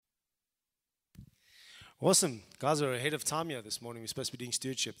Awesome. Guys are ahead of time here this morning. We're supposed to be doing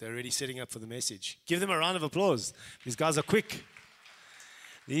stewardship. They're already setting up for the message. Give them a round of applause. These guys are quick.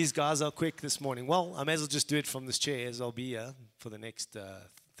 These guys are quick this morning. Well, I may as well just do it from this chair as I'll be here for the next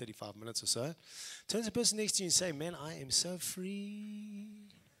 35 minutes or so. Turn to the person next to you and say, man, I am so free.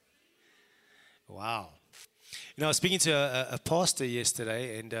 Wow. You know, I was speaking to a pastor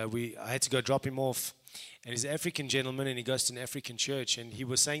yesterday, and I had to go drop him off. And he's an African gentleman, and he goes to an African church. And he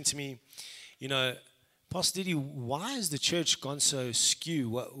was saying to me, you know, Pastor Didi, why has the church gone so skew?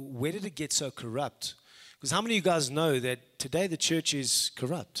 Where did it get so corrupt? Because how many of you guys know that today the church is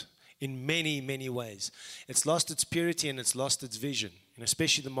corrupt in many, many ways? It's lost its purity and it's lost its vision, and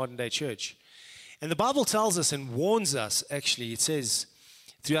especially the modern day church. And the Bible tells us and warns us, actually, it says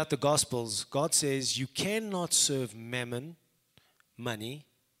throughout the Gospels, God says you cannot serve mammon, money,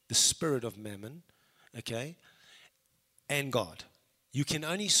 the spirit of mammon, okay, and God. You can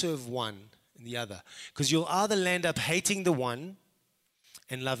only serve one and the other, because you'll either land up hating the one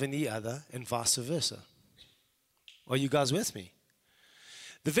and loving the other, and vice versa. Are you guys with me?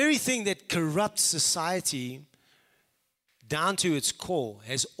 The very thing that corrupts society down to its core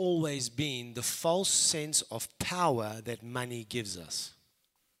has always been the false sense of power that money gives us.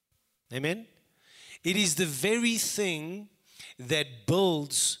 Amen? It is the very thing that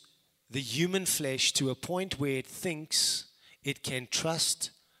builds the human flesh to a point where it thinks it can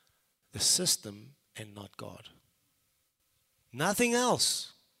trust the system and not God. Nothing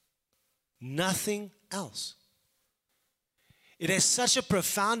else. Nothing else. It has such a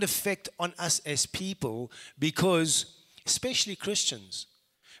profound effect on us as people because, especially Christians,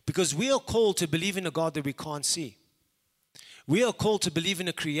 because we are called to believe in a God that we can't see. We are called to believe in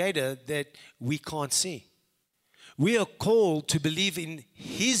a creator that we can't see. We are called to believe in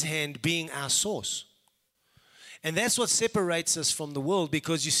his hand being our source. And that's what separates us from the world,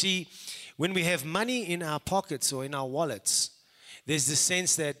 because you see, when we have money in our pockets or in our wallets, there's this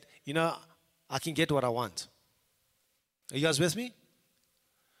sense that, you know, I can get what I want. Are you guys with me?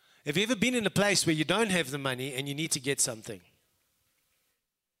 Have you ever been in a place where you don't have the money and you need to get something?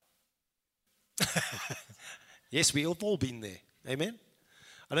 Yes, we've all been there. Amen?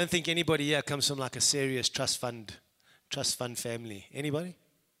 I don't think anybody here comes from like a serious trust fund family. Anybody?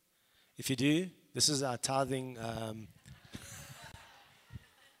 If you do, this is our tithing.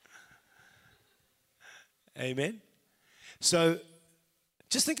 Amen? So,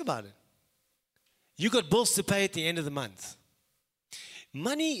 just think about it. You got bills to pay at the end of the month.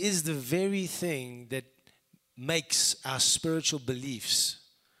 Money is the very thing that makes our spiritual beliefs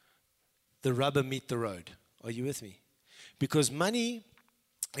the rubber meet the road. Are you with me? Because money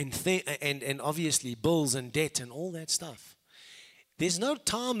and obviously bills and debt and all that stuff, there's no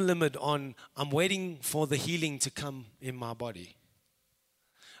time limit on I'm waiting for the healing to come in my body.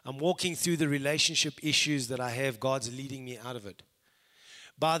 I'm walking through the relationship issues that I have. God's leading me out of it.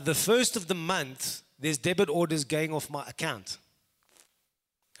 By the first of the month, there's debit orders going off my account.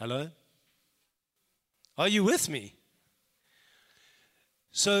 Hello? Are you with me?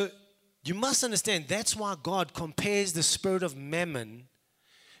 So you must understand that's why God compares the spirit of mammon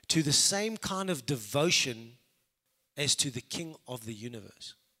to the same kind of devotion as to the King of the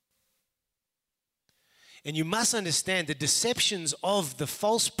universe. And you must understand the deceptions of the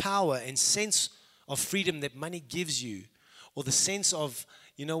false power and sense of freedom that money gives you, or the sense of,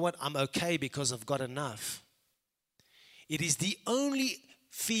 you know what, I'm okay because I've got enough. It is the only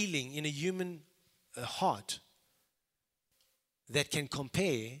feeling in a human heart that can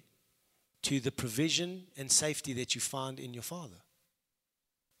compare to the provision and safety that you find in your Father.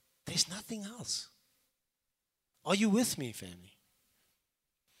 There's nothing else. Are you with me, family?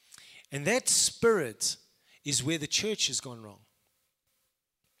 And that spirit is where the church has gone wrong.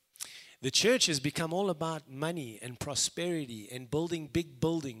 The church has become all about money and prosperity and building big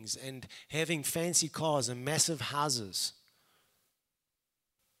buildings and having fancy cars and massive houses.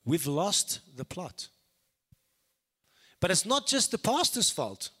 We've lost the plot. But it's not just the pastor's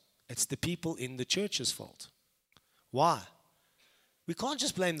fault. It's the people in the church's fault. Why? We can't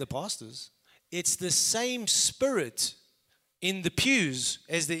just blame the pastors. It's the same spirit in the pews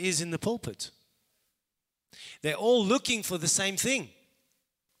as there is in the pulpit. They're all looking for the same thing.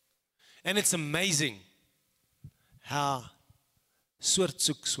 And it's amazing how soort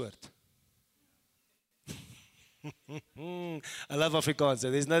soek soort. I love Afrikaans.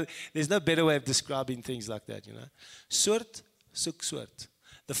 There's no better way of describing things like that, you know. Soort soek soort.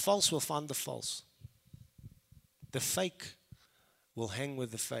 The false will find the false. The fake will hang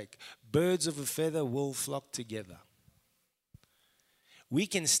with the fake. Birds of a feather will flock together. we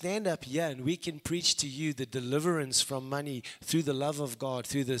can stand up here and we can preach to you the deliverance from money through the love of God,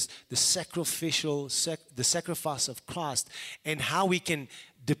 through the sacrifice of Christ, and how we can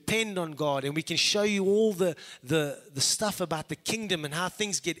depend on God, and we can show you all the stuff about the kingdom and how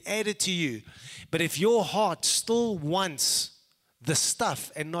things get added to you. But if your heart still wants the stuff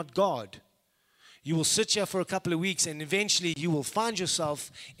and not God, you will sit here for a couple of weeks, and eventually you will find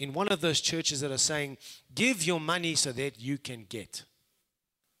yourself in one of those churches that are saying, give your money so that you can get.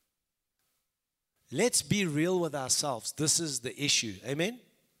 Let's be real with ourselves. This is the issue. Amen?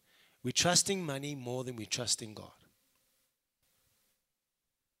 We're trusting money more than we're trusting God.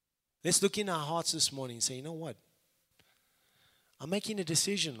 Let's look in our hearts this morning and say, you know what? I'm making a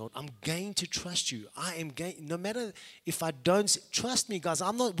decision, Lord. I'm going to trust you. I am going, no matter if I don't, trust me, guys.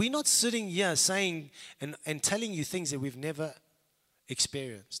 We're not sitting here saying and telling you things that we've never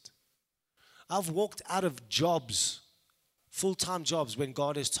experienced. I've walked out of jobs, full-time jobs, when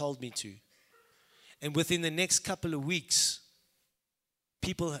God has told me to. And within the next couple of weeks,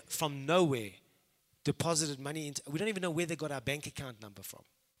 people from nowhere deposited money into, we don't even know where they got our bank account number from.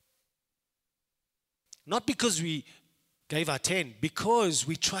 Not because we gave our 10, because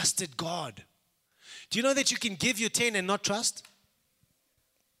we trusted God. Do you know that you can give your 10 and not trust?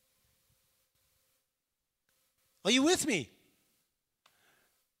 Are you with me?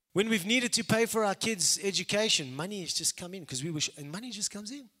 When we've needed to pay for our kids' education, money has just come in because and money just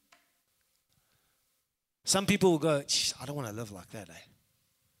comes in. Some people will go, I don't want to live like that, eh?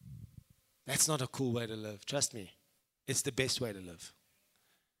 That's not a cool way to live. Trust me, it's the best way to live.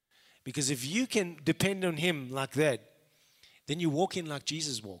 Because if you can depend on Him like that, then you walk in like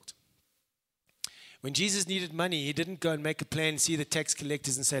Jesus walked. When Jesus needed money, He didn't go and make a plan, see the tax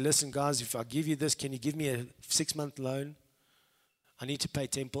collectors and say, listen, guys, if I give you this, can you give me a 6-month loan? I need to pay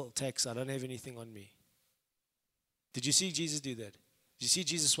temple tax. I don't have anything on me. Did you see Jesus do that? Did you see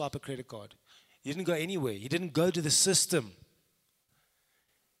Jesus swipe a credit card? He didn't go anywhere. He didn't go to the system.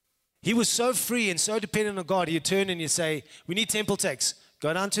 He was so free and so dependent on God, he'd turn and he'd say, we need temple tax.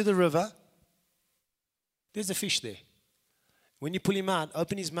 Go down to the river. There's a fish there. When you pull him out,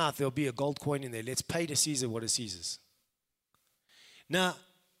 open his mouth, there'll be a gold coin in there. Let's pay to Caesar what is Caesar's. Now,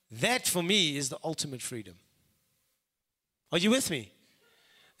 that for me is the ultimate freedom. Are you with me?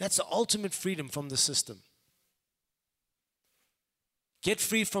 That's the ultimate freedom from the system. Get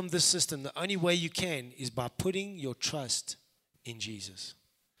free from this system. The only way you can is by putting your trust in Jesus.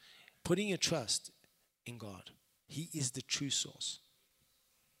 Putting your trust in God. He is the true source.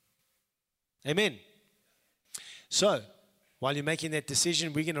 Amen. So, while you're making that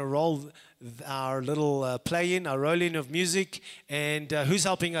decision, we're going to roll our little play-in, our roll-in of music. And who's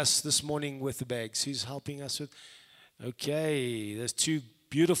helping us this morning with the bags? Who's helping us with? Okay, there's 2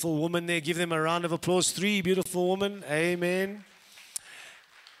 beautiful women there. Give them a round of applause. 3 beautiful women. Amen.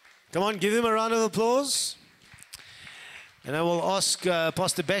 Come on, give them a round of applause. And I will ask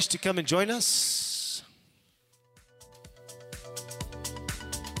Pastor Bash to come and join us.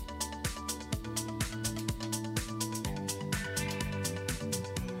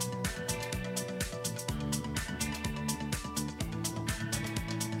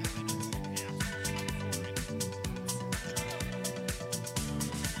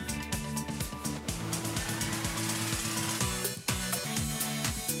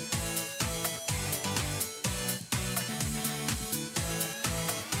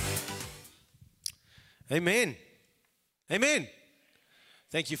 Amen. Amen.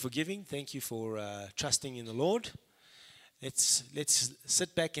 Thank you for giving. Thank you for trusting in the Lord. Let's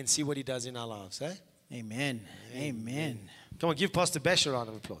sit back and see what He does in our lives. Eh? Amen. Amen. Come on, give Pastor Bash a round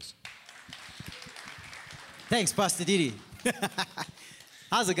of applause. Thanks, Pastor Didi.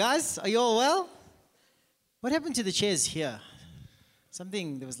 How's it, guys? Are you all well? What happened to the chairs here?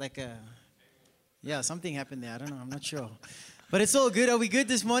 There was like something happened there. I don't know. I'm not sure. But it's all good. Are we good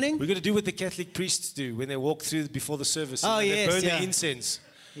this morning? We're going to do what the Catholic priests do when they walk through before the service. Oh, yes. They burn the incense.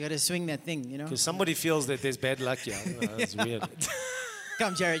 You got to swing that thing, you know? Because somebody feels that there's bad luck here. That's weird.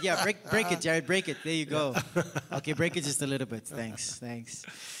 Come, Jared. Yeah, break it, Jared. Break it. There you go. Okay, break it just a little bit. Thanks.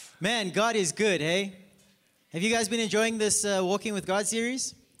 Man, God is good, hey? Have you guys been enjoying this Walking with God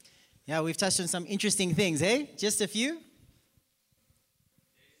series? Yeah, we've touched on some interesting things, hey? Just a few?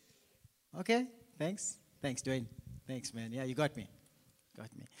 Okay, thanks. Thanks, Dwayne. Thanks, man. Yeah, you got me.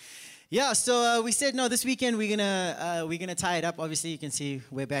 Yeah, so we said, no, this weekend we're gonna tie it up. Obviously, you can see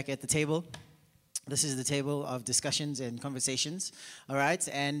we're back at the table. This is the table of discussions and conversations. All right,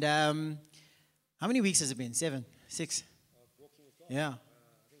 and how many weeks has it been? 7, 6? Yeah. I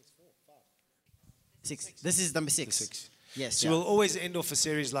think it's 4, 5. 6. This is number 6. Yes, So yeah. we'll always end off a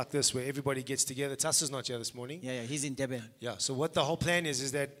series like this where everybody gets together. Tassa's not here this morning. Yeah, he's in Durban. Yeah, so what the whole plan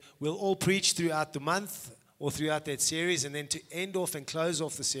is that we'll all preach throughout the month or throughout that series, and then to end off and close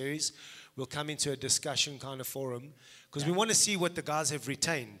off the series, we'll come into a discussion kind of forum, because we want to see what the guys have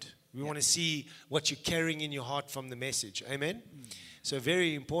retained. We want to see what you're carrying in your heart from the message. Amen? So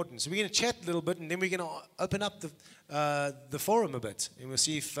very important. So we're going to chat a little bit, and then we're going to open up the forum a bit, and we'll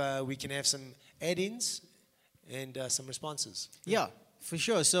see if we can have some add-ins and some responses. Yeah, for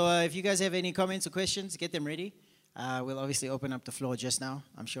sure. So if you guys have any comments or questions, get them ready. We'll obviously open up the floor just now.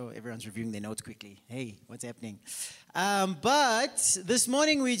 I'm sure everyone's reviewing their notes quickly. Hey, what's happening? But this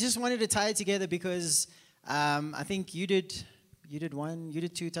morning we just wanted to tie it together because I think you did one, you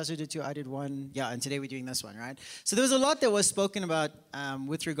did two, Tasso did two, I did one. Yeah, and today we're doing this one, right? So there was a lot that was spoken about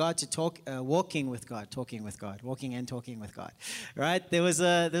with regard to walking with God, talking with God, walking and talking with God, right? There was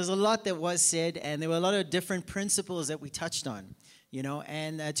a lot that was said, and there were a lot of different principles that we touched on, you know.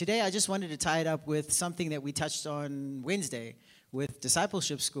 And today I just wanted to tie it up with something that we touched on Wednesday with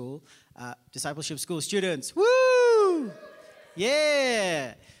discipleship school students. Woo!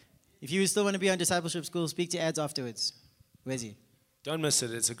 Yeah! If you still want to be on discipleship school, speak to Ads afterwards. Where's he? Don't miss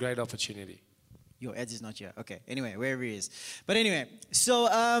it. It's a great opportunity. Your Ads is not here. Okay. Anyway, wherever he is. But anyway, so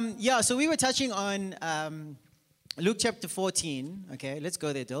so we were touching on Luke chapter 14. Okay, let's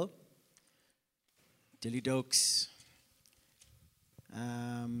go there, Dill. Dilly Dokes.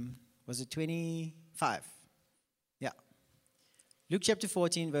 Was it 25? Yeah. Luke chapter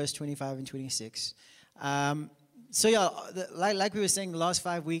 14, verse 25 and 26. So yeah, like we were saying, the last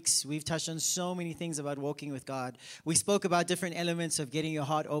 5 weeks, we've touched on so many things about walking with God. We spoke about different elements of getting your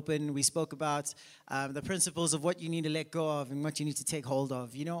heart open. We spoke about the principles of what you need to let go of and what you need to take hold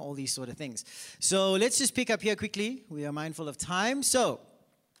of, you know, all these sort of things. So let's just pick up here quickly. We are mindful of time. So,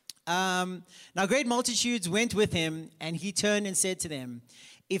 now great multitudes went with him, and he turned and said to them,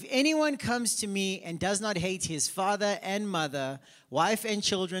 "If anyone comes to me and does not hate his father and mother, wife and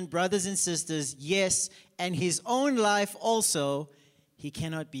children, brothers and sisters, yes, and his own life also, he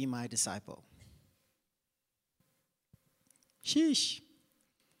cannot be my disciple." Sheesh.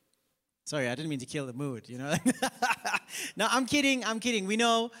 Sorry, I didn't mean to kill the mood, you know. No, I'm kidding. We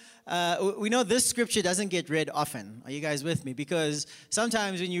know this scripture doesn't get read often. Are you guys with me? Because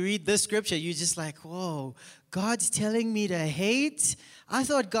sometimes when you read this scripture, you're just like, whoa, God's telling me to hate? I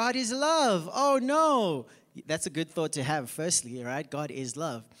thought God is love. Oh, no. That's a good thought to have, firstly, right? God is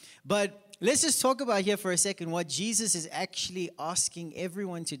love. But let's just talk about here for a second what Jesus is actually asking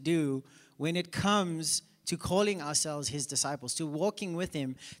everyone to do when it comes to calling ourselves his disciples, to walking with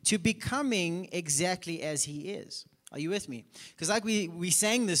him, to becoming exactly as he is. Are you with me? Because like we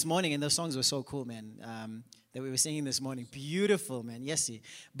sang this morning, and those songs were so cool, man, that we were singing this morning. Beautiful, man. Yes, see.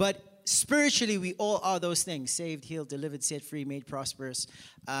 But spiritually, we all are those things: saved, healed, delivered, set free, made prosperous,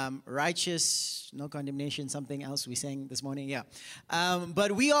 righteous, no condemnation, something else we sang this morning, yeah.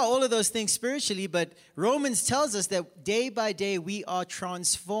 But we are all of those things spiritually, but Romans tells us that day by day we are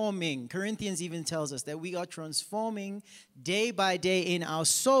transforming. Corinthians even tells us that we are transforming day by day in our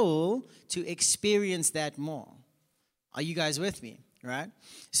soul to experience that more. Are you guys with me? Right?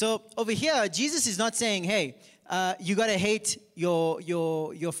 So over here, Jesus is not saying, hey, you got to hate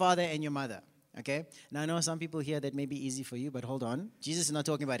your father and your mother. Okay? Now, I know some people here that may be easy for you, but hold on. Jesus is not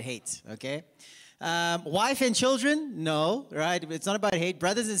talking about hate. Okay? Wife and children? No. Right? It's not about hate.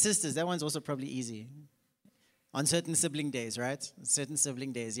 Brothers and sisters, that one's also probably easy. On certain sibling days, right? Certain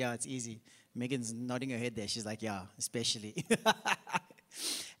sibling days, yeah, it's easy. Megan's nodding her head there. She's like, yeah, especially.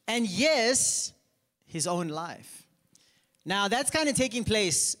 And yes, his own life. Now, that's kind of taking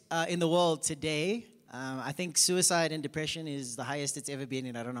place in the world today. I think suicide and depression is the highest it's ever been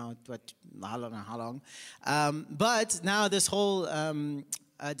in, I don't know how long. But now this whole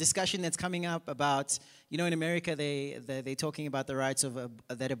discussion that's coming up about, you know, in America, they're talking about the rights of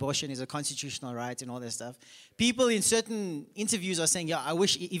that abortion is a constitutional right and all that stuff. People in certain interviews are saying, yeah, I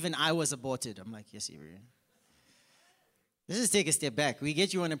wish even I was aborted. I'm like, yes, Avery. Let's just take a step back. We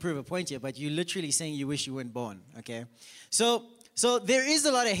get you want to prove a point here, but you're literally saying you wish you weren't born, okay? So there is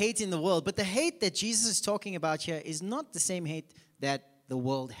a lot of hate in the world, but the hate that Jesus is talking about here is not the same hate that the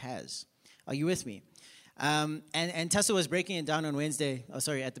world has. Are you with me? And Tasso was breaking it down on Wednesday. Oh,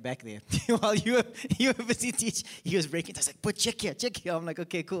 sorry, at the back there. While you were busy teaching, he was breaking it. I was like, but check here. I'm like,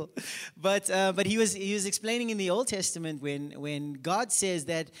 okay, cool. But he was explaining in the Old Testament when God says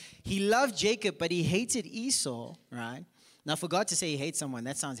that he loved Jacob, but he hated Esau, right? Now, for God to say he hates someone,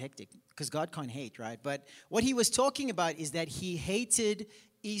 that sounds hectic, because God can't hate, right? But what he was talking about is that he hated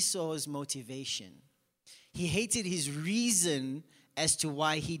Esau's motivation. He hated his reason as to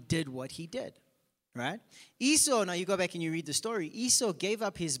why he did what he did. right? Esau, now you go back and you read the story, Esau gave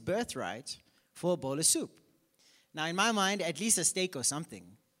up his birthright for a bowl of soup. Now, in my mind, at least a steak or something.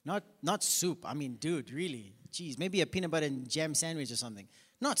 Not soup. I mean, dude, really. Geez, maybe a peanut butter and jam sandwich or something.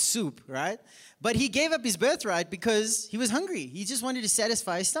 Not soup, right? But he gave up his birthright because he was hungry. He just wanted to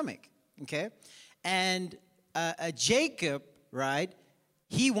satisfy his stomach, okay? And Jacob, right,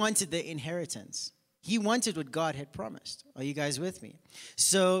 he wanted the inheritance. He wanted what God had promised. Are you guys with me?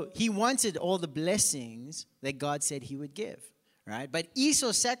 So he wanted all the blessings that God said he would give, right? But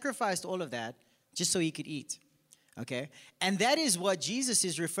Esau sacrificed all of that just so he could eat. Okay? And that is what Jesus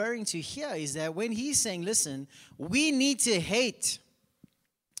is referring to here, is that when he's saying, listen, we need to hate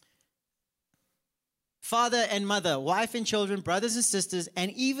father and mother, wife and children, brothers and sisters,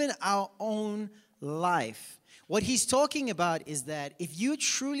 and even our own life. What he's talking about is that if you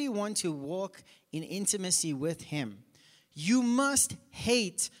truly want to walk in intimacy with him, you must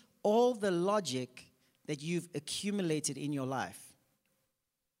hate all the logic that you've accumulated in your life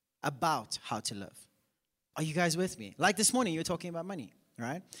about how to live. Are you guys with me? Like this morning, you were talking about money,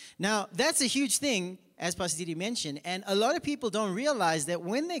 right? Now, that's a huge thing, as Pastor Didi mentioned, and a lot of people don't realize that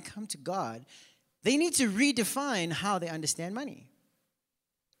when they come to God, they need to redefine how they understand money.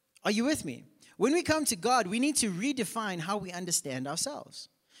 Are you with me? When we come to God, we need to redefine how we understand ourselves.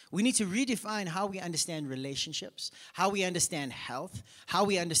 We need to redefine how we understand relationships, how we understand health, how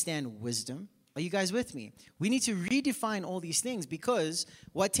we understand wisdom. Are you guys with me? We need to redefine all these things, because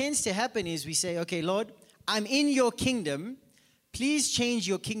what tends to happen is we say, okay, Lord, I'm in your kingdom. Please change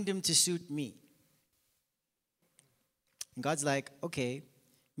your kingdom to suit me. And God's like, okay,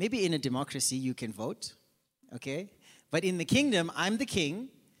 maybe in a democracy you can vote, okay? But in the kingdom, I'm the king,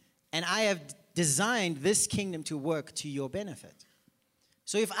 and I have designed this kingdom to work to your benefit.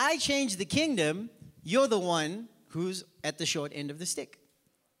 So if I change the kingdom, you're the one who's at the short end of the stick.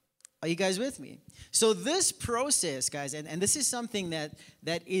 Are you guys with me? So this process, guys, and this is something that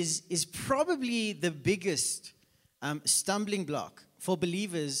is probably the biggest stumbling block for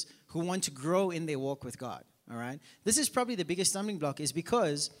believers who want to grow in their walk with God, all right? This is probably the biggest stumbling block, is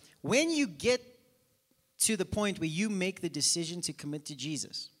because when you get to the point where you make the decision to commit to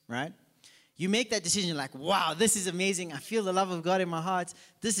Jesus, right? You make that decision like, wow, this is amazing. I feel the love of God in my heart.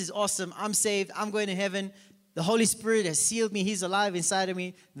 This is awesome. I'm saved. I'm going to heaven. The Holy Spirit has sealed me. He's alive inside of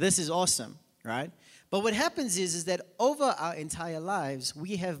me. This is awesome, right? But what happens is that over our entire lives,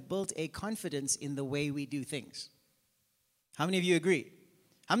 we have built a confidence in the way we do things. How many of you agree?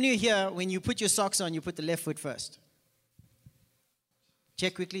 How many of you here, when you put your socks on, you put the left foot first?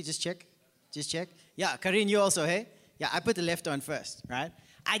 Check quickly, just check. Just check. Yeah, Karin, you also, hey? Yeah, I put the left on first, right?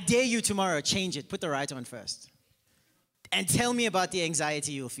 I dare you tomorrow, change it. Put the right on first. And tell me about the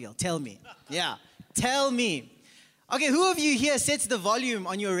anxiety you'll feel. Tell me. Yeah. Tell me. Okay, who of you here sets the volume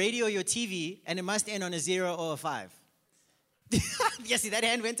on your radio or your TV and it must end on a 0 or a 5? Yes, see, that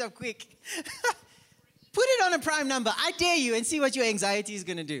hand went up quick. Put it on a prime number. I dare you, and see what your anxiety is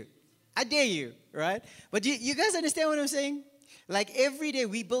going to do. I dare you, right? But you guys understand what I'm saying? Like every day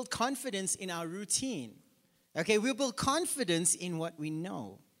we build confidence in our routine. Okay, we build confidence in what we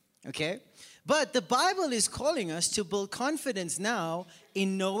know. Okay? But the Bible is calling us to build confidence now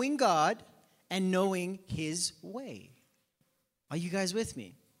in knowing God and knowing his way. Are you guys with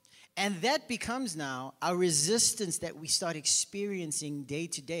me? And that becomes now our resistance that we start experiencing day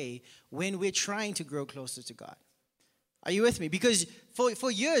to day when we're trying to grow closer to God. Are you with me? Because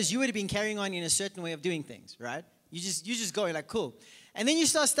for years, you would have been carrying on in a certain way of doing things, right? You just going like, cool. And then you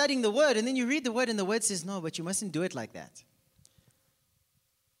start studying the Word, and then you read the Word, and the Word says, no, but you mustn't do it like that.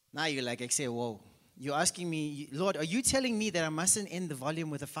 Now you're like, I say, whoa. You're asking me, Lord, are you telling me that I mustn't end the volume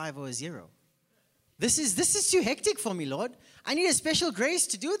with a 5 or a 0? This is too hectic for me, Lord. I need a special grace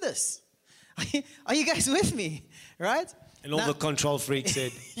to do this. Are you guys with me? Right? And all the control freaks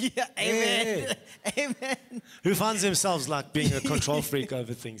said, yeah, amen. Yeah. Amen. Who finds themselves like being a control freak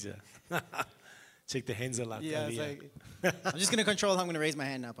over things here? Check the hands are like, yeah, it's like, I'm just going to control how I'm going to raise my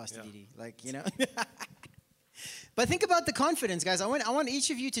hand now, Pastor Didi. Like, you know. But think about the confidence, guys. I want each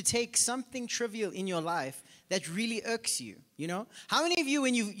of you to take something trivial in your life that really irks you, you know? How many of you,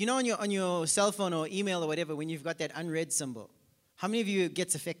 when you know, on your cell phone or email or whatever, when you've got that unread symbol, how many of you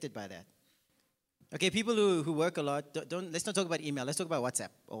gets affected by that? Okay, people who work a lot, let's not talk about email. Let's talk about WhatsApp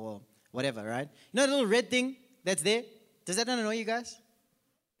or whatever, right? You know the little red thing that's there? Does that not annoy you guys?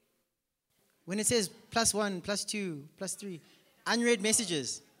 When it says +1, +2, +3, unread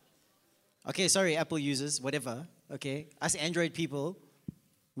messages. Okay, sorry, Apple users, whatever. Okay, us Android people,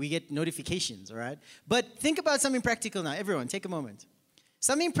 we get notifications, all right? But think about something practical now. Everyone, take a moment.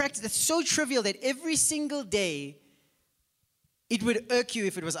 Something practical that's so trivial that every single day it would irk you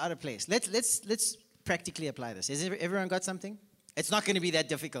if it was out of place. Let's practically apply this. Has everyone got something? It's not going to be that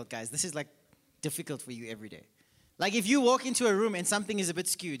difficult, guys. This is like difficult for you every day. Like if you walk into a room and something is a bit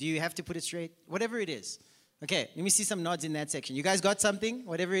skewed, do you have to put it straight? Whatever it is. Okay, let me see some nods in that section. You guys got something?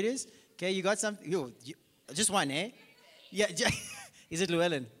 Whatever it is? Okay, you got something? Just one, eh? Yeah. Is it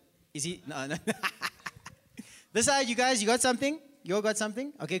Llewellyn? Is he? No. This side, you guys, you got something? You all got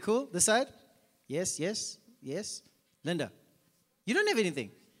something? Okay, cool. This side? Yes. Linda, you don't have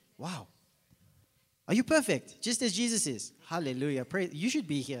anything. Wow. Are you perfect? Just as Jesus is. Hallelujah. Pray. You should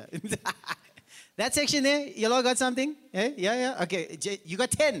be here. That section there, you all got something? Eh? Yeah. Okay, you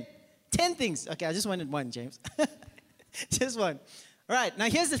got 10. 10 things. Okay, I just wanted one, James. Just one. All right, now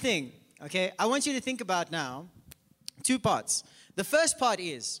here's the thing. Okay, I want you to think about now 2 parts. The first part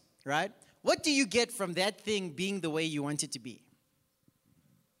is, right, what do you get from that thing being the way you want it to be?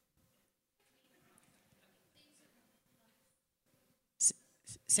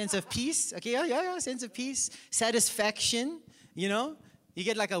 Sense of peace. Okay, yeah. Sense of peace. Satisfaction, you know. You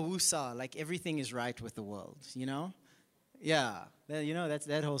get like a woosah, like everything is right with the world, you know. Yeah, you know, that's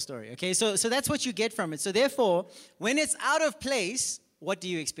that whole story. Okay, so that's what you get from it. So therefore, when it's out of place, what do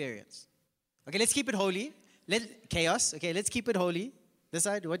you experience? Okay, let's keep it holy. Chaos. Okay, let's keep it holy. This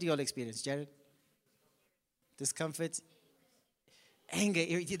side, what do you all experience, Jared? Discomfort. Anger.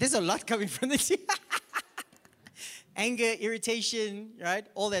 There's a lot coming from this. Anger, irritation, right?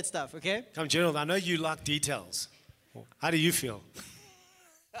 All that stuff, okay? Come, Gerald, I know you like details. How do you feel?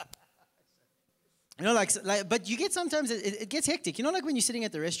 You know, like, but you get sometimes, it gets hectic. You know, like when you're sitting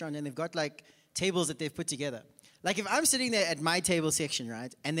at the restaurant and they've got like tables that they've put together. Like if I'm sitting there at my table section,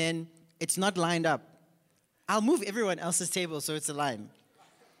 right, and then it's not lined up, I'll move everyone else's table so it's a line.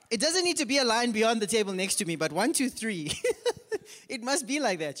 It doesn't need to be a line beyond the table next to me, but 1, 2, 3. It must be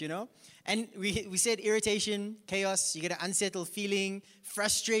like that, you know? And we said irritation, chaos, you get an unsettled feeling,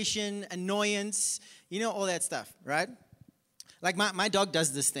 frustration, annoyance, you know, all that stuff, right? Like my dog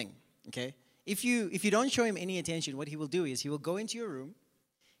does this thing, okay? If you don't show him any attention, what he will do is he will go into your room,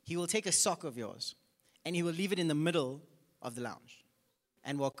 he will take a sock of yours, and he will leave it in the middle of the lounge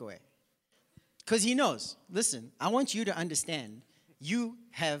and walk away. Because he knows, listen, I want you to understand, you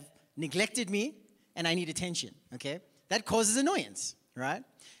have neglected me and I need attention, okay? That causes annoyance, right?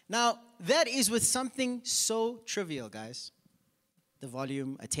 Now, that is with something so trivial, guys. The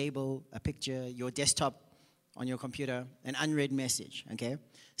volume, a table, a picture, your desktop on your computer, an unread message, okay?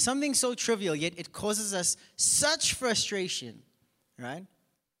 Something so trivial, yet it causes us such frustration, right?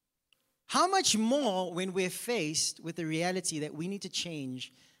 How much more when we're faced with the reality that we need to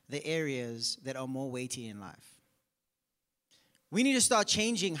change the areas that are more weighty in life? We need to start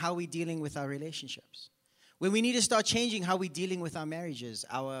changing how we're dealing with our relationships. When we need to start changing how we're dealing with our marriages,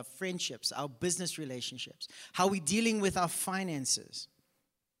 our friendships, our business relationships, how we're dealing with our finances.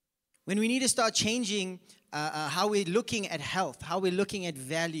 When we need to start changing how we're looking at health, how we're looking at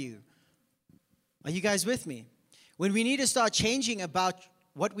value. Are you guys with me? When we need to start changing about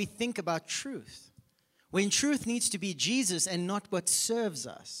what we think about truth. When truth needs to be Jesus and not what serves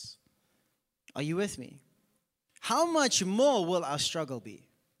us. Are you with me? How much more will our struggle be?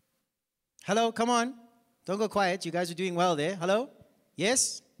 Hello, come on. Don't go quiet. You guys are doing well there. Hello?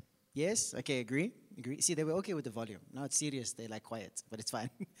 Yes? Yes? Okay, agree. See, they were okay with the volume. Now it's serious. They like quiet, but it's fine.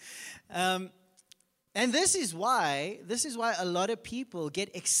 And this is why a lot of people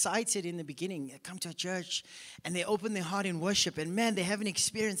get excited in the beginning. They come to a church and they open their heart in worship, and man, they have an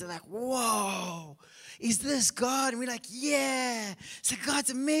experience. They're like, whoa, is this God? And we're like, yeah. So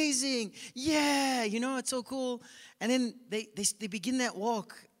God's amazing. Yeah, you know, it's so cool. And then they begin that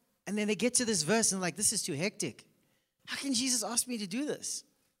walk, and then they get to this verse and they're like, this is too hectic. How can Jesus ask me to do this?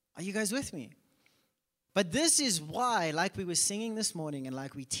 Are you guys with me? But this is why, like we were singing this morning and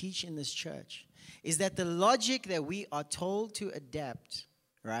like we teach in this church, is that the logic that we are told to adapt,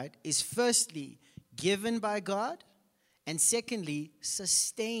 right, is firstly given by God and secondly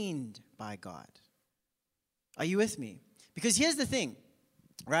sustained by God. Are you with me? Because here's the thing,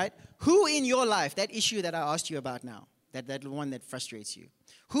 right? Who in your life, that issue that I asked you about now, that one that frustrates you,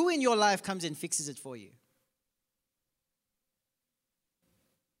 who in your life comes and fixes it for you?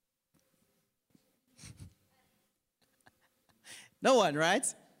 No one, right?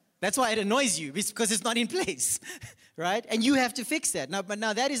 That's why it annoys you, because it's not in place, right? And you have to fix that. Now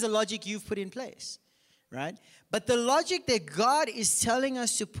that is the logic you've put in place, right? But the logic that God is telling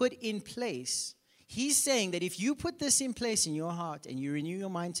us to put in place, He's saying that if you put this in place in your heart and you renew your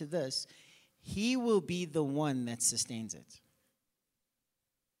mind to this, He will be the one that sustains it.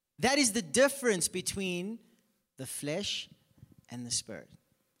 That is the difference between the flesh and the spirit.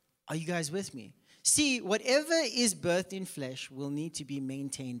 Are you guys with me? See, whatever is birthed in flesh will need to be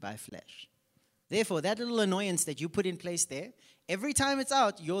maintained by flesh. Therefore, that little annoyance that you put in place there, every time it's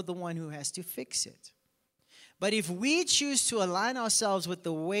out, you're the one who has to fix it. But if we choose to align ourselves with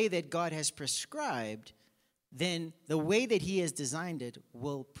the way that God has prescribed, then the way that He has designed it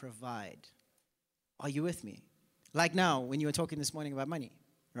will provide. Are you with me? Like now, when you were talking this morning about money,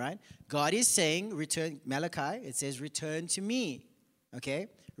 right? God is saying, return, Malachi, it says, return to me. Okay?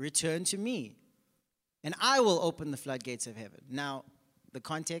 Return to me. And I will open the floodgates of heaven. Now, the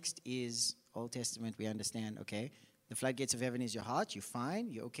context is Old Testament, we understand, okay? The floodgates of heaven is your heart. You're fine.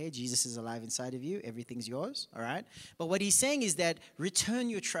 You're okay. Jesus is alive inside of you. Everything's yours, all right? But what He's saying is that return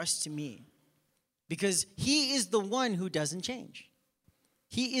your trust to me. Because He is the one who doesn't change.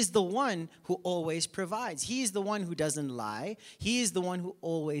 He is the one who always provides. He is the one who doesn't lie. He is the one who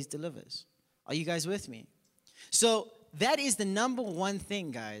always delivers. Are you guys with me? So that is the number one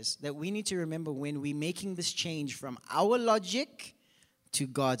thing, guys, that we need to remember when we're making this change from our logic to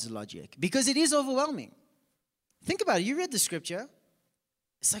God's logic. Because it is overwhelming. Think about it. You read the scripture.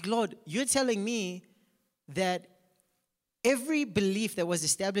 It's like, Lord, you're telling me that every belief that was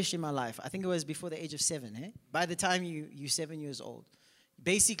established in my life, I think it was before the age of 7, by the time you're 7 years old,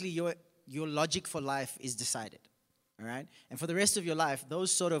 basically your logic for life is decided, all right? And for the rest of your life,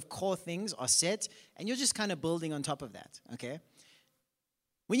 those sort of core things are set, and you're just kind of building on top of that, okay?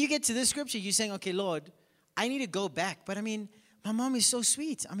 When you get to this scripture, you're saying, okay, Lord, I need to go back. But I mean, my mom is so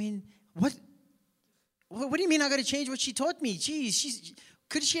sweet. I mean, what do you mean I got to change what she taught me? Geez,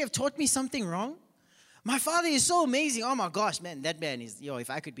 could she have taught me something wrong? My father is so amazing. Oh my gosh, man, that man is, if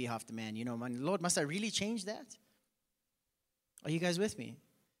I could be half the man, man, Lord, must I really change that? Are you guys with me?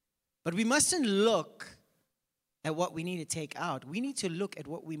 But we mustn't look at what we need to take out. We need to look at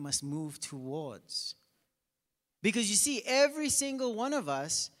what we must move towards. Because you see, every single one of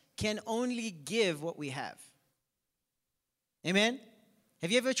us can only give what we have. Amen?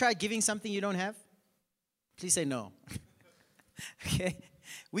 Have you ever tried giving something you don't have? Please say no. Okay?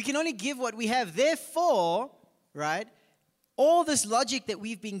 We can only give what we have. Therefore, right, all this logic that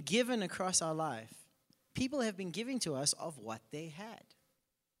we've been given across our life, people have been giving to us of what they had.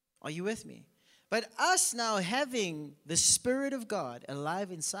 Are you with me? But us now having the Spirit of God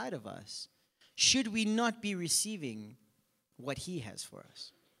alive inside of us, should we not be receiving what He has for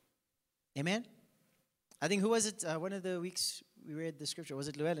us? Amen? I think, who was it? One of the weeks we read the scripture. Was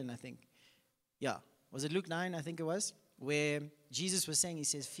it Llewellyn, I think? Yeah. Was it Luke 9, I think it was? Where Jesus was saying, He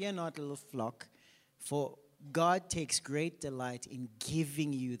says, fear not, little flock, for God takes great delight in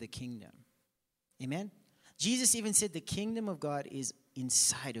giving you the kingdom. Amen? Jesus even said the kingdom of God is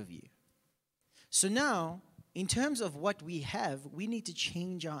inside of you. So now, in terms of what we have, we need to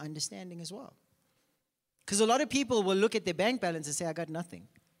change our understanding as well. Because a lot of people will look at their bank balance and say, I got nothing.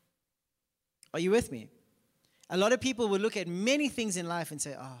 Are you with me? A lot of people will look at many things in life and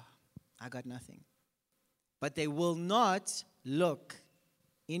say, I got nothing. But they will not look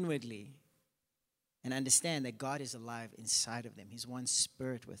inwardly and understand that God is alive inside of them. He's one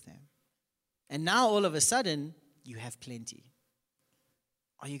spirit with them. And now all of a sudden, you have plenty.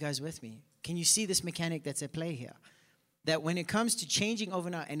 Are you guys with me? Can you see this mechanic that's at play here? That when it comes to changing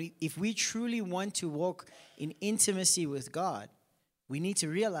overnight, and if we truly want to walk in intimacy with God, we need to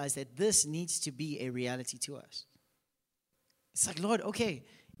realize that this needs to be a reality to us. It's like, Lord, okay,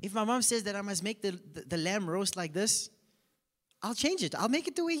 if my mom says that I must make the lamb roast like this, I'll change it. I'll make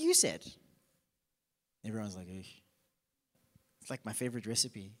it the way you said. Everyone's like, hey. It's like my favorite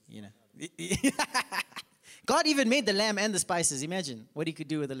recipe, God even made the lamb and the spices. Imagine what He could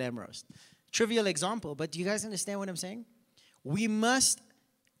do with the lamb roast. Trivial example, but do you guys understand what I'm saying? We must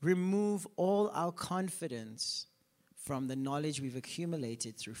remove all our confidence from the knowledge we've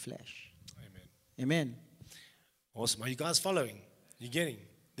accumulated through flesh. Amen. Amen. Awesome. Are you guys following? You getting?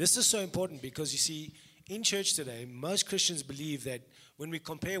 This is so important because you see, in church today, most Christians believe that when we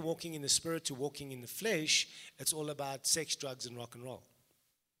compare walking in the Spirit to walking in the flesh, it's all about sex, drugs, and rock and roll.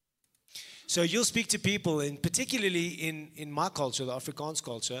 So you'll speak to people, and particularly in my culture, the Afrikaans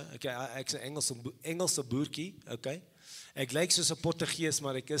culture, okay, ek's 'n Engelse boertjie, okay? Ek lyk soos 'n Portugees,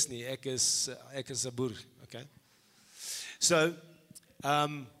 maar ek is nie. Ek is 'n boer, okay? So,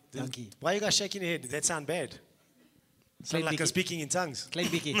 why are you guys shaking your head? Did that sound bad? Sound like I'm speaking in tongues. Klein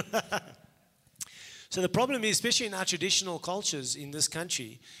bietjie. So the problem is, especially in our traditional cultures in this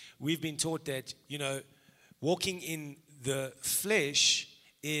country, we've been taught that, walking in the flesh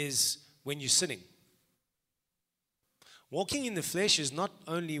is when you're sinning. Walking in the flesh is not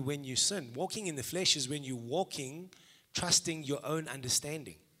only when you sin. Walking in the flesh is when you're walking, trusting your own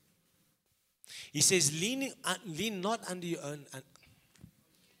understanding. He says, lean not under your own...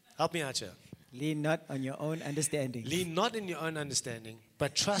 Help me out here. Lean not on your own understanding. Lean not in your own understanding,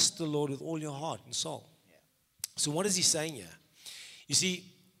 but trust the Lord with all your heart and soul. So what is he saying here? You see,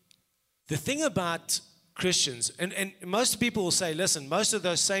 the thing about Christians, and most people will say, listen, most of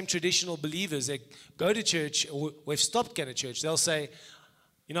those same traditional believers that go to church or have stopped going to church, they'll say,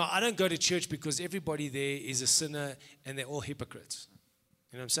 you know, I don't go to church because everybody there is a sinner and they're all hypocrites.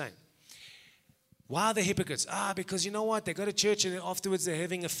 You know what I'm saying? Why are they hypocrites? Because you know what? They go to church and then afterwards they're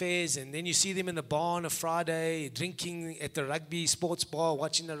having affairs, and then you see them in the bar on a Friday, drinking at the rugby sports bar,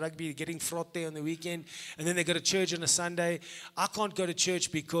 watching the rugby, getting fraught there on the weekend, and then they go to church on a Sunday. I can't go to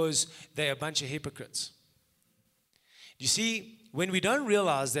church because they're a bunch of hypocrites. You see, when we don't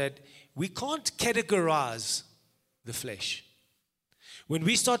realize that we can't categorize the flesh. When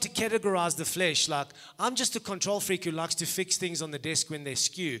we start to categorize the flesh, like, I'm just a control freak who likes to fix things on the desk when they're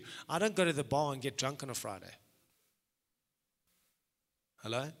skew. I don't go to the bar and get drunk on a Friday.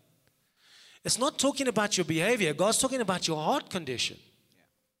 Hello? It's not talking about your behavior. God's talking about your heart condition.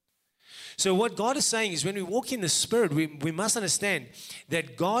 So what God is saying is when we walk in the Spirit, we must understand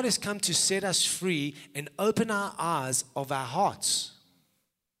that God has come to set us free and open our eyes of our hearts.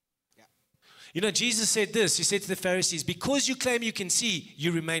 Yeah. You know, Jesus said this. He said to the Pharisees, because you claim you can see,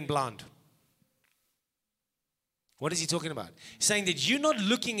 you remain blind. What is he talking about? He's saying that you're not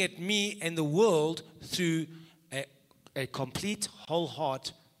looking at me and the world through a complete whole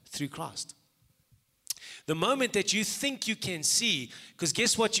heart through Christ. The moment that you think you can see, because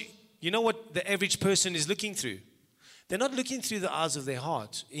guess what? You know what the average person is looking through? They're not looking through the eyes of their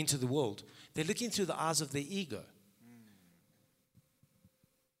heart into the world. They're looking through the eyes of their ego.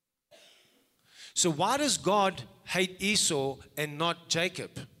 So why does God hate Esau and not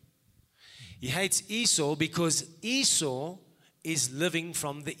Jacob? He hates Esau because Esau is living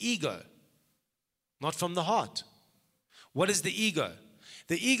from the ego, not from the heart. What is the ego?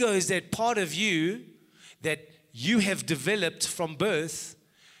 The ego is that part of you that you have developed from birth.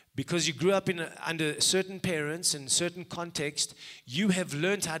 Because you grew up under certain parents and certain context, you have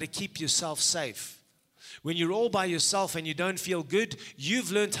learned how to keep yourself safe. When you're all by yourself and you don't feel good,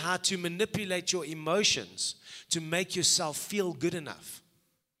 you've learned how to manipulate your emotions to make yourself feel good enough.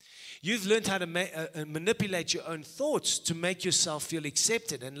 You've learned how to manipulate your own thoughts to make yourself feel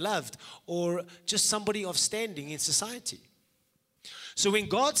accepted and loved or just somebody of standing in society. So when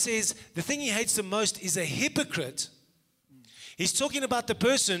God says the thing he hates the most is a hypocrite, he's talking about the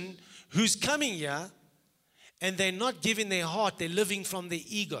person who's coming here and they're not giving their heart, they're living from their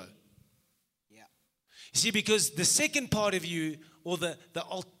ego. Yeah. You see, because the second part of you, or the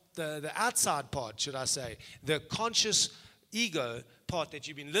outside part, should I say, the conscious ego part that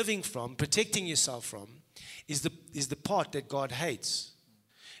you've been living from, protecting yourself from, is the part that God hates.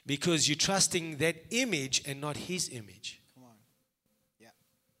 Because you're trusting that image and not his image. Come on. Yeah.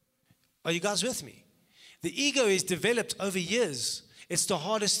 Are you guys with me? The ego is developed over years. It's the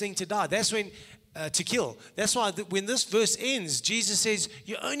hardest thing to die. That's when to kill. That's why when this verse ends, Jesus says,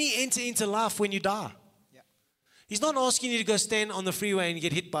 you only enter into life when you die. Yeah. He's not asking you to go stand on the freeway and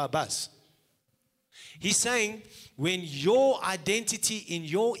get hit by a bus. He's saying when your identity in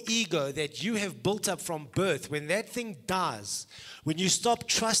your ego that you have built up from birth, when that thing dies, when you stop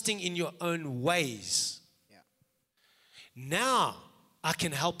trusting in your own ways, now I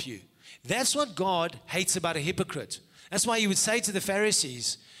can help you. That's what God hates about a hypocrite. That's why he would say to the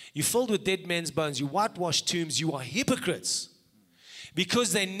Pharisees, you're filled with dead men's bones, you whitewashed tombs, you are hypocrites.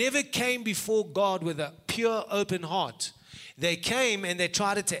 Because they never came before God with a pure, open heart. They came and they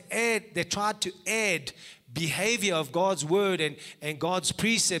tried to add behavior of God's word and God's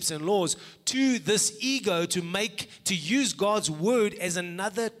precepts and laws to this ego to use God's word as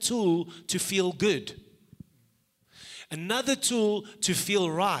another tool to feel good. Another tool to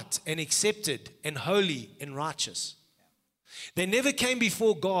feel right and accepted and holy and righteous. They never came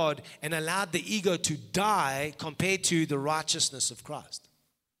before God and allowed the ego to die compared to the righteousness of Christ.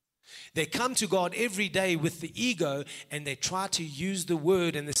 They come to God every day with the ego and they try to use the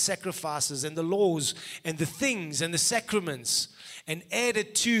word and the sacrifices and the laws and the things and the sacraments and add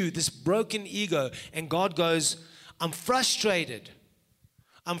it to this broken ego. And God goes, I'm frustrated.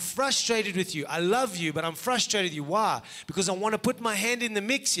 I'm frustrated with you. I love you, but I'm frustrated with you. Why? Because I want to put my hand in the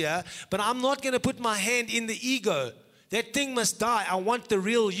mix here, but I'm not going to put my hand in the ego. That thing must die. I want the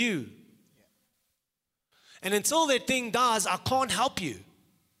real you. And until that thing dies, I can't help you.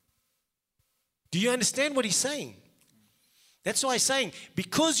 Do you understand what he's saying? That's why he's saying,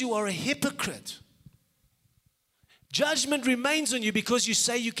 because you are a hypocrite, judgment remains on you because you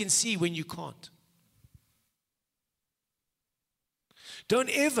say you can see when you can't. Don't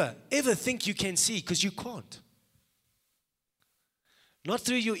ever think you can see because you can't. Not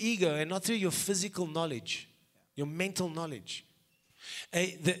through your ego and not through your physical knowledge, your mental knowledge.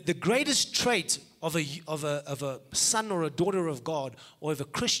 The greatest trait of a son or a daughter of God, or of a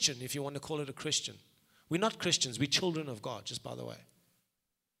Christian, if you want to call it a Christian. We're not Christians, we're children of God, just by the way.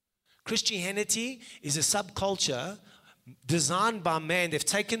 Christianity is a subculture designed by man. They've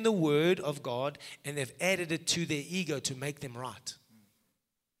taken the word of God and they've added it to their ego to make them right.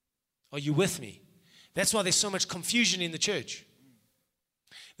 Are you with me? That's why there's so much confusion in the church.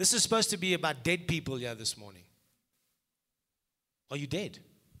 This is supposed to be about dead people here this morning. Are you dead?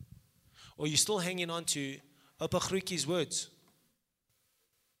 Or are you still hanging on to Opa Grietjie's words?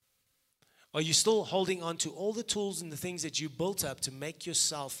 Are you still holding on to all the tools and the things that you built up to make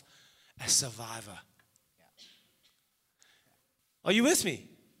yourself a survivor? Are you with me?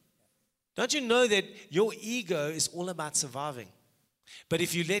 Don't you know that your ego is all about surviving? But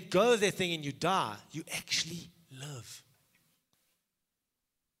if you let go of that thing and you die, you actually live.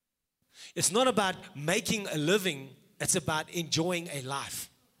 It's not about making a living, it's about enjoying a life.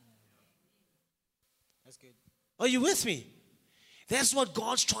 That's good. Are you with me? That's what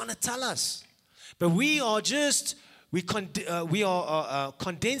God's trying to tell us. But we are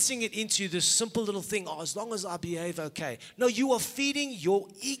condensing it into this simple little thing. Oh, as long as I behave okay. No, you are feeding your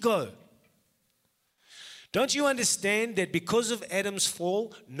ego. Don't you understand that because of Adam's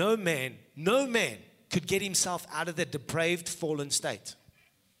fall, no man could get himself out of that depraved, fallen state?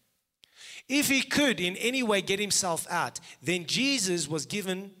 If he could in any way get himself out, then Jesus was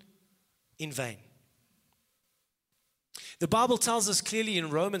given in vain. The Bible tells us clearly in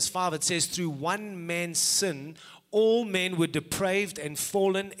Romans 5, it says, through one man's sin, all men were depraved and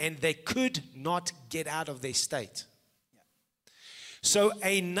fallen, and they could not get out of their state. So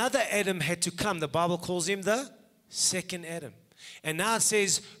another Adam had to come. The Bible calls him the second Adam. And now it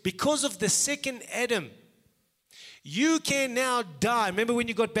says, because of the second Adam, you can now die. Remember when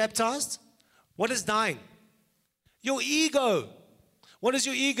you got baptized? What is dying? Your ego. What is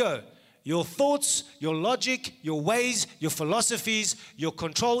your ego? Your thoughts, your logic, your ways, your philosophies, your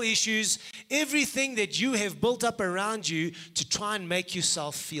control issues, everything that you have built up around you to try and make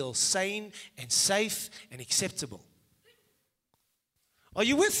yourself feel sane and safe and acceptable. Are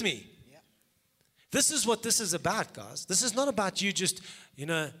you with me? Yeah. This is what this is about, guys. This is not about you just,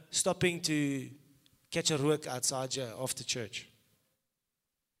 stopping to catch a rook outside you after church.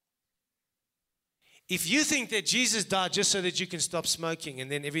 If you think that Jesus died just so that you can stop smoking and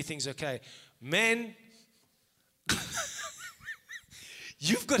then everything's okay, man,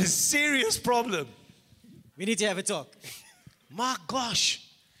 you've got a serious problem. We need to have a talk. My gosh.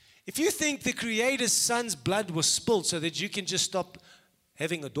 If you think the Creator's Son's blood was spilled so that you can just stop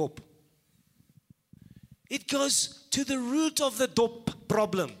having a dope, it goes to the root of the dope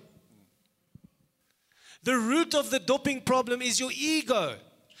problem. The root of the doping problem is your ego.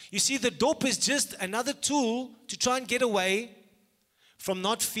 You see, the dope is just another tool to try and get away from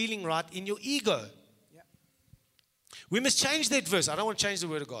not feeling right in your ego. Yeah. We must change that verse. I don't want to change the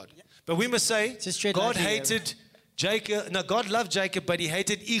word of God. Yeah. But we must say, God hated Jacob. No, God loved Jacob, but he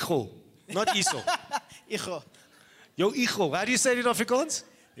hated Icho, not Esau. Icho. Yo, Icho. How do you say it in Afrikaans?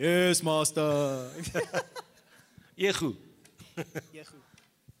 Yes, master. Yehu.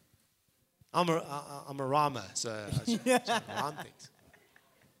 I'm a rhymer, so I rhyme things.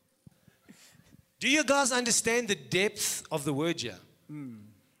 Do you guys understand the depth of the word here?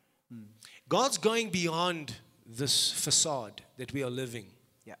 God's going beyond this facade that we are living.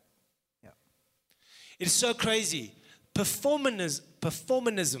 Yeah. It's so crazy.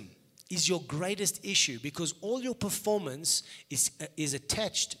 Performanism is your greatest issue because all your performance is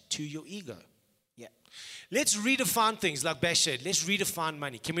attached to your ego. Yeah. Let's redefine things like Bash said. Let's redefine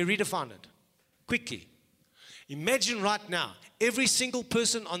money. Can we redefine it? Quickly. Imagine right now, every single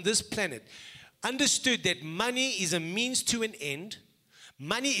person on this planet understood that money is a means to an end.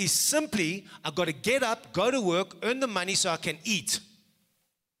 Money is simply, I've got to get up, go to work, earn the money so I can eat.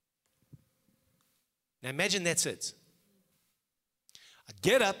 Now imagine that's it. I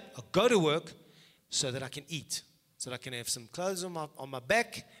get up, I go to work so that I can eat, so that I can have some clothes on my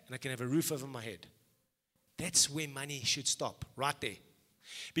back and I can have a roof over my head. That's where money should stop, right there.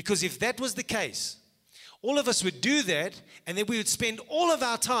 Because if that was the case, all of us would do that, and then we would spend all of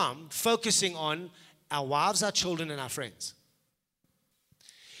our time focusing on our wives, our children, and our friends.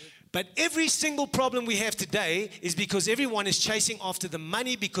 But every single problem we have today is because everyone is chasing after the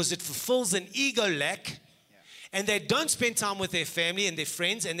money because it fulfills an ego lack, and they don't spend time with their family and their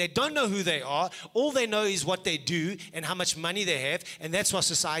friends, and they don't know who they are. All they know is what they do and how much money they have, and that's why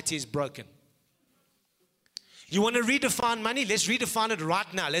society is broken. You want to redefine money? Let's redefine it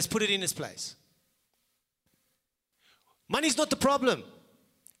right now. Let's put it in its place. Money's not the problem.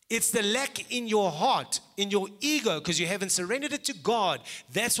 It's the lack in your heart, in your ego, because you haven't surrendered it to God.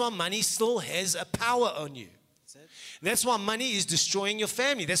 That's why money still has a power on you. That's why money is destroying your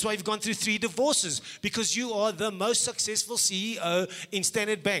family. That's why you've gone through 3 divorces, because you are the most successful CEO in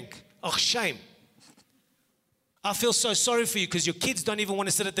Standard Bank. Oh, shame. I feel so sorry for you because your kids don't even want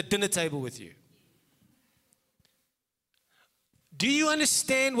to sit at the dinner table with you. Do you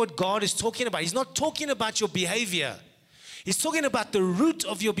understand what God is talking about? He's not talking about your behavior. He's talking about the root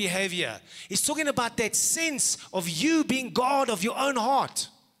of your behavior. He's talking about that sense of you being God of your own heart.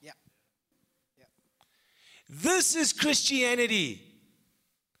 Yeah. This is Christianity.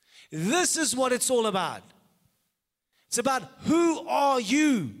 This is what it's all about. It's about who are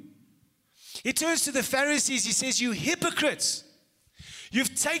you? He turns to the Pharisees. He says, you hypocrites.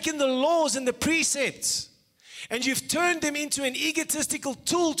 You've taken the laws and the precepts and you've turned them into an egotistical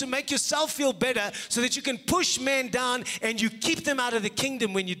tool to make yourself feel better so that you can push man down and you keep them out of the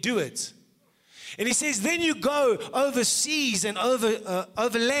kingdom when you do it. And he says, then you go overseas and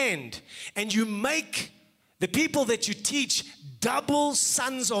over land and you make the people that you teach double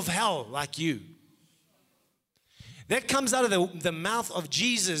sons of hell like you. That comes out of the mouth of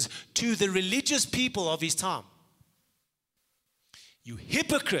Jesus to the religious people of his time. You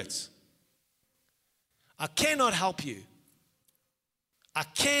hypocrites. I cannot help you. I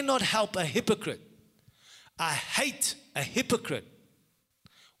cannot help a hypocrite. I hate a hypocrite.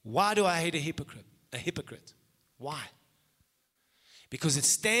 Why do I hate a hypocrite? A hypocrite. Why? Because it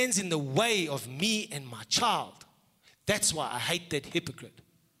stands in the way of me and my child. That's why I hate that hypocrite.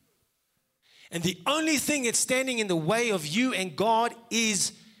 And the only thing that's standing in the way of you and God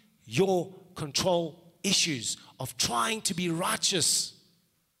is your control issues of trying to be righteous.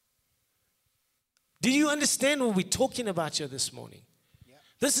 Do you understand what we're talking about here this morning? Yeah.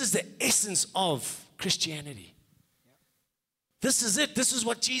 This is the essence of Christianity. Yeah. This is it. This is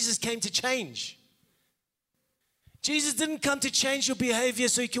what Jesus came to change. Jesus didn't come to change your behavior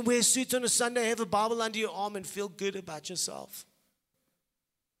so you can wear a suit on a Sunday, have a Bible under your arm and feel good about yourself.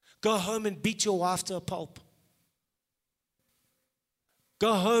 Go home and beat your wife to a pulp.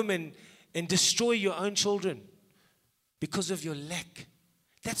 Go home and destroy your own children because of your lack.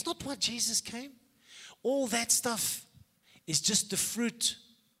 That's not why Jesus came. All that stuff is just the fruit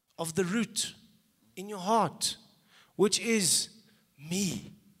of the root in your heart, which is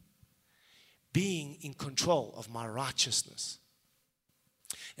me being in control of my righteousness.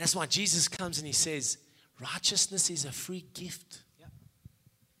 That's why Jesus comes and he says, righteousness is a free gift.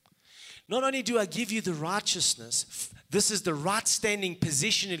 Not only do I give you the righteousness, this is the right standing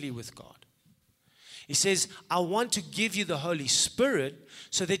positionally with God. He says, I want to give you the Holy Spirit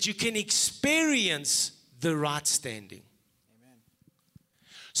so that you can experience the right standing. Amen.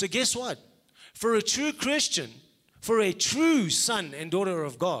 So guess what? For a true Christian, for a true son and daughter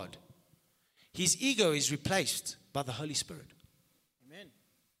of God, his ego is replaced by the Holy Spirit. Amen.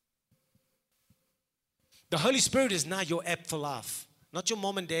 The Holy Spirit is now your app for life. Not your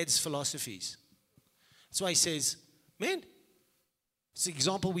mom and dad's philosophies. That's why he says, man, it's the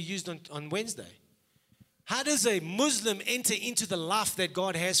example we used on Wednesday. How does a Muslim enter into the life that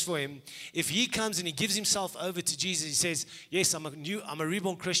God has for him if he comes and he gives himself over to Jesus? He says, yes, I'm a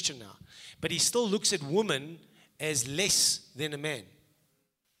reborn Christian now. But he still looks at woman as less than a man.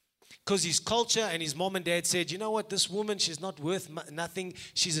 Because his culture and his mom and dad said, you know what, this woman, she's not worth nothing.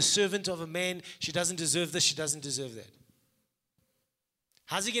 She's a servant of a man. She doesn't deserve this. She doesn't deserve that.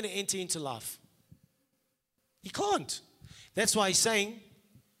 How's he going to enter into life? He can't. That's why he's saying,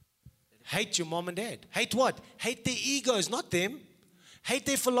 hate your mom and dad. Hate what? Hate their egos, not them. Hate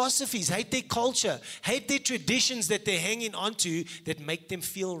their philosophies. Hate their culture. Hate their traditions that they're hanging onto that make them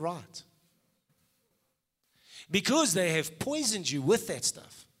feel right. Because they have poisoned you with that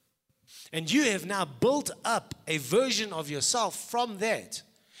stuff. And you have now built up a version of yourself from that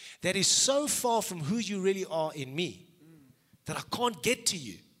is so far from who you really are in me. That I can't get to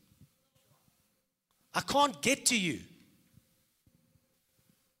you. I can't get to you.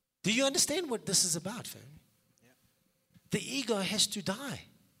 Do you understand what this is about, family? Yeah. The ego has to die.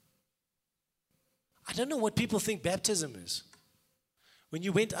 I don't know what people think baptism is. When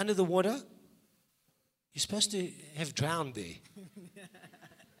you went under the water, you're supposed to have drowned there.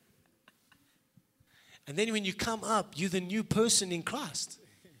 And then when you come up, you're the new person in Christ.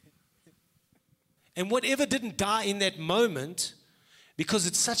 And whatever didn't die in that moment, because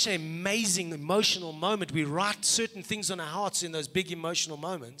it's such an amazing emotional moment, we write certain things on our hearts in those big emotional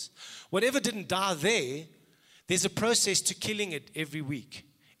moments. Whatever didn't die there, there's a process to killing it every week,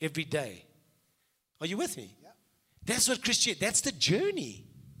 every day. Are you with me? Yeah. That's what Christianity, that's the journey.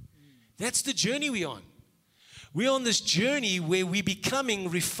 That's the journey we're on. We're on this journey where we're becoming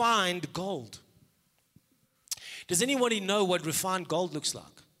refined gold. Does anybody know what refined gold looks like?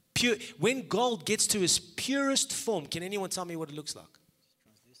 Pure. When gold gets to its purest form, can anyone tell me what it looks like?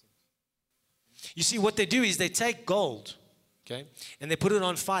 You see, what they do is they take gold, okay, and they put it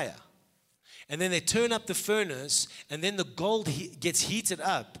on fire. And then they turn up the furnace, and then the gold gets heated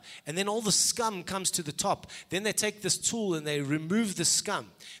up, and then all the scum comes to the top. Then they take this tool and they remove the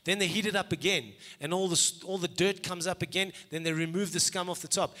scum. Then they heat it up again, and all the dirt comes up again. Then they remove the scum off the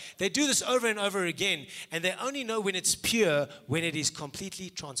top. They do this over and over again, and they only know when it's pure when it is completely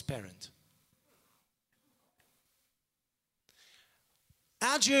transparent.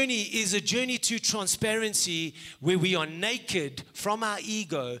 Our journey is a journey to transparency where we are naked from our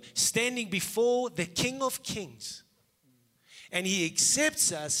ego, standing before the King of Kings. And He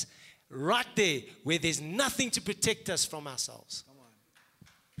accepts us right there where there's nothing to protect us from ourselves. Come on.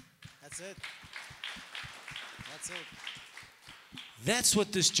 That's it. That's it. That's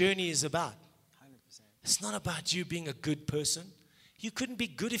what this journey is about. 100%. It's not about you being a good person. You couldn't be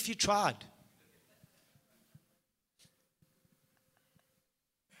good if you tried.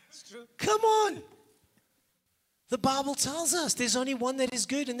 Come on. The Bible tells us there's only one that is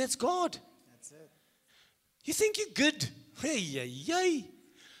good, and that's God. That's it. You think you're good? Hey, yay.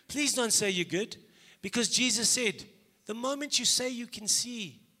 Please don't say you're good, because Jesus said, the moment you say you can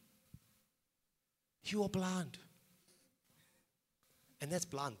see, you are blind. And that's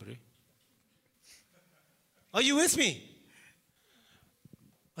blind, bro. Are you with me?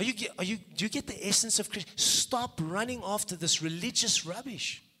 Do you get the essence of Christianity? Stop running after this religious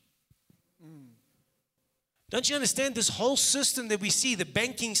rubbish. Don't you understand this whole system that we see, the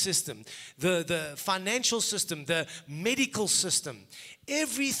banking system, the financial system, the medical system,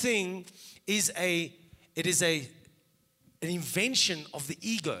 everything is an invention of the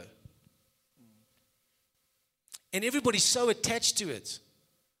ego. And everybody's so attached to it.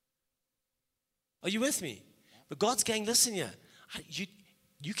 Are you with me? But God's going, listen here,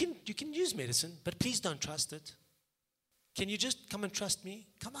 you can use medicine, but please don't trust it. Can you just come and trust me?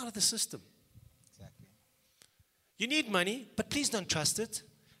 Come out of the system. Exactly. You need money, but please don't trust it.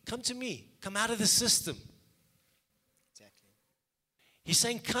 Come to me. Come out of the system. Exactly. He's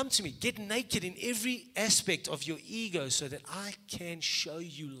saying, come to me. Get naked in every aspect of your ego so that I can show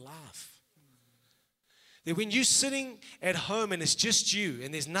you life. That when you're sitting at home and it's just you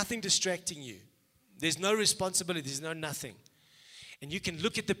and there's nothing distracting you, there's no responsibility, there's no nothing, and you can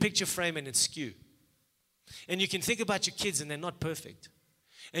look at the picture frame and it's skew. And you can think about your kids and they're not perfect.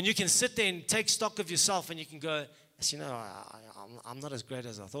 And you can sit there and take stock of yourself and you can go, yes, you know, I'm not as great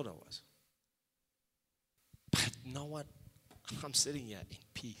as I thought I was. But you know what? I'm sitting here in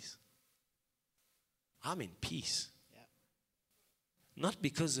peace. I'm in peace. Yeah. Not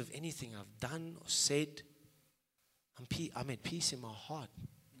because of anything I've done or said. I'm at peace in my heart.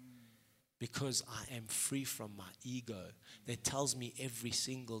 Because I am free from my ego that tells me every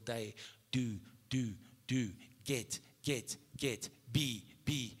single day, do, get, be.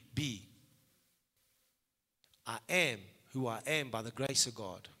 I am who I am by the grace of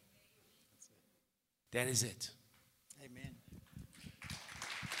God. That is it. Amen.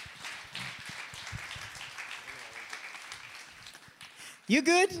 You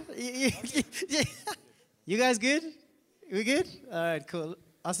good? You guys good? We good? All right, cool.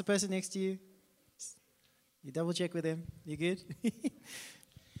 Ask the person next to you. You double check with them. You good?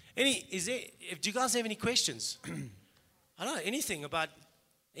 Do you guys have any questions? I don't know anything about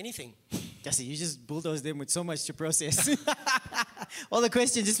anything. Jesse, you just bulldozed them with so much to process. All the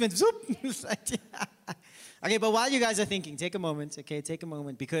questions just went zoop. Okay, but while you guys are thinking, take a moment,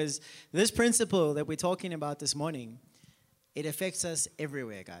 because this principle that we're talking about this morning, it affects us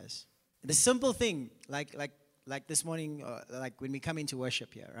everywhere, guys. The simple thing, like this morning, like when we come into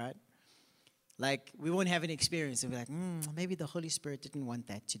worship here, right? Like, we won't have an experience and be like, maybe the Holy Spirit didn't want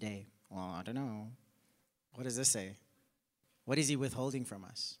that today. Well, I don't know. What does this say? What is He withholding from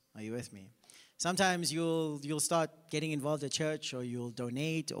us? Are you with me? Sometimes you'll start getting involved at church, or you'll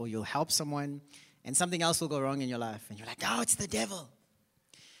donate, or you'll help someone, and something else will go wrong in your life. And you're like, oh, it's the devil.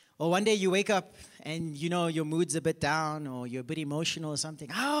 Or one day you wake up and you know your mood's a bit down, or you're a bit emotional or something.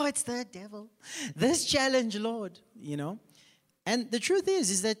 Oh, it's the devil. This challenge, Lord, you know. And the truth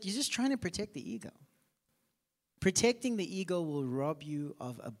is that you're just trying to protect the ego. Protecting the ego will rob you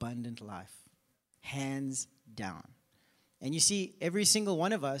of abundant life, hands down. And you see, every single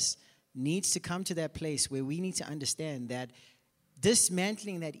one of us needs to come to that place where we need to understand that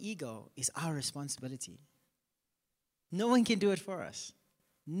dismantling that ego is our responsibility. No one can do it for us.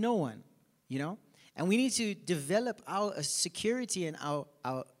 No one, you know? And we need to develop our security and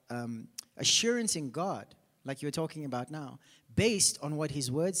our assurance in God like you were talking about now, based on what His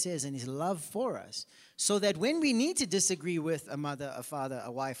Word says and His love for us, so that when we need to disagree with a mother, a father,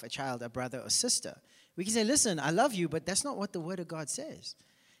 a wife, a child, a brother, or sister, we can say, listen, I love you, but that's not what the Word of God says.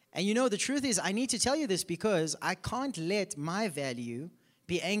 And you know, the truth is, I need to tell you this because I can't let my value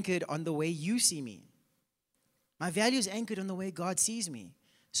be anchored on the way you see me. My value is anchored on the way God sees me.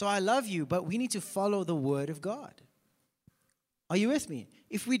 So I love you, but we need to follow the Word of God. Are you with me?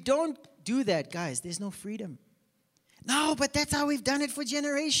 If we don't do that, guys, there's no freedom. No, but that's how we've done it for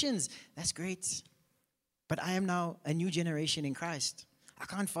generations. That's great. But I am now a new generation in Christ. I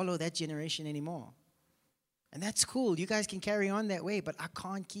can't follow that generation anymore. And that's cool. You guys can carry on that way, but I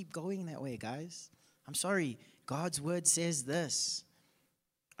can't keep going that way, guys. I'm sorry. God's Word says this.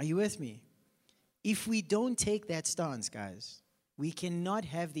 Are you with me? If we don't take that stance, guys, we cannot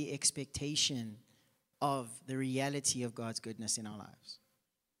have the expectation of the reality of God's goodness in our lives.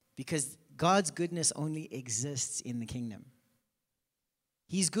 Because God's goodness only exists in the kingdom.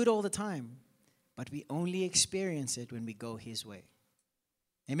 He's good all the time, but we only experience it when we go His way.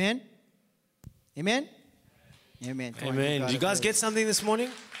 Amen? Amen? Amen. Come on, Amen. Did you guys get something this morning?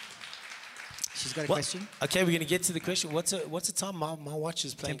 She's got a question. Okay, we're going to get to the question. What's the time? My watch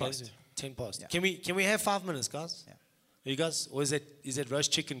is playing. 10 past. 10 past. Yeah. Can we have 5 minutes, guys? Yeah. Are you guys, or is it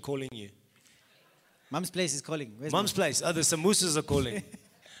roast chicken calling you? Mom's place is calling. Where's Mom's place. Oh, the samosas are calling.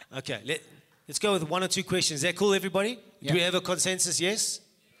 Okay, let's go with 1 or 2 questions. Is that cool, everybody? Yeah. Do we have a consensus? Yes?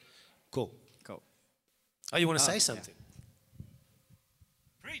 Cool. Cool. Oh, you want to say something?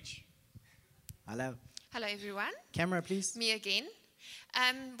 Preach. Hello. Hello, everyone. Camera, please. Me again.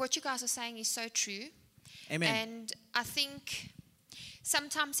 What you guys are saying is so true. Amen. And I think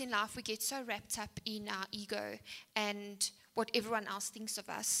sometimes in life we get so wrapped up in our ego and what everyone else thinks of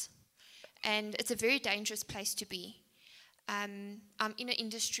us. And it's a very dangerous place to be. I'm in an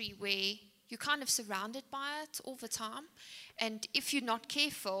industry where you're kind of surrounded by it all the time. And if you're not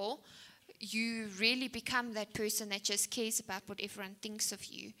careful, you really become that person that just cares about what everyone thinks of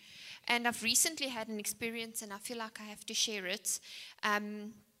you. And I've recently had an experience, and I feel like I have to share it.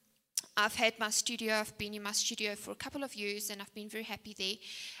 I've had my studio, I've been in my studio for a couple of years, and I've been very happy there.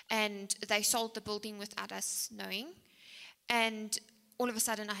 And they sold the building without us knowing. And all of a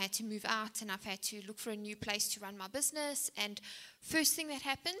sudden I had to move out, and I've had to look for a new place to run my business. And first thing that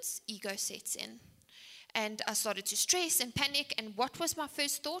happens, ego sets in. And I started to stress and panic. And what was my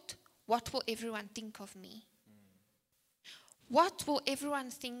first thought? What will everyone think of me? What will everyone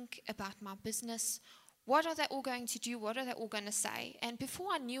think about my business? What are they all going to do? What are they all going to say? And before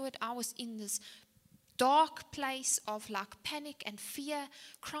I knew it, I was in this dark place of like panic and fear,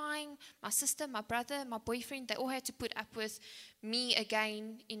 crying. My sister, my brother, my boyfriend, they all had to put up with me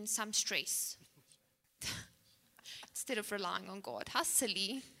again in some stress. Instead of relying on God. How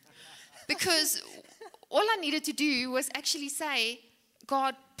silly. Because all I needed to do was actually say,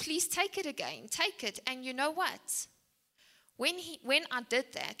 God, please take it again. Take it. And you know what? When I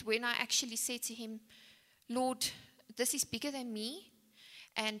did that, when I actually said to Him, Lord, this is bigger than me,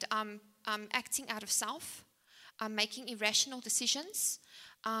 and I'm acting out of self, I'm making irrational decisions,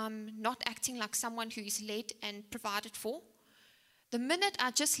 I'm not acting like someone who is led and provided for. The minute I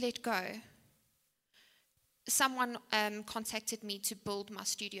just let go, someone contacted me to build my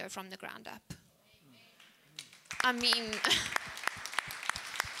studio from the ground up. I mean,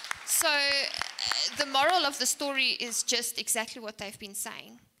 so the moral of the story is just exactly what they've been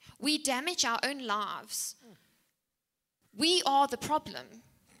saying. We damage our own lives. We are the problem.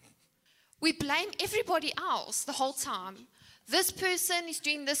 We blame everybody else the whole time. This person is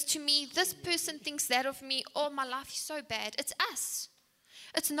doing this to me. This person thinks that of me. Oh, my life is so bad. It's us.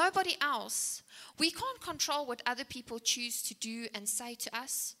 It's nobody else. We can't control what other people choose to do and say to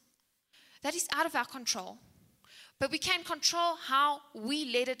us. That is out of our control. But we can control how we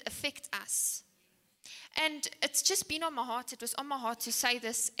let it affect us. And it's just been on my heart. It was on my heart to say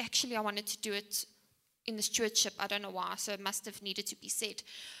this. Actually, I wanted to do it in the stewardship. I don't know why, so it must have needed to be said.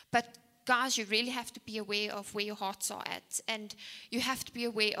 But guys, you really have to be aware of where your hearts are at. And you have to be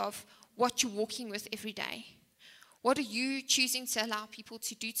aware of what you're walking with every day. What are you choosing to allow people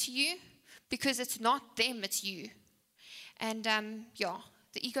to do to you? Because it's not them, it's you. And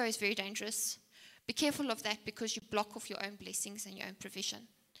the ego is very dangerous. Be careful of that, because you block off your own blessings and your own provision.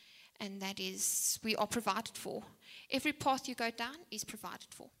 And that is, we are provided for. Every path you go down is provided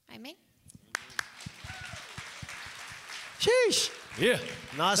for. Amen. Sheesh. Yeah.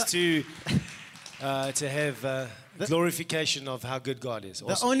 Nice to have glorification of how good God is. The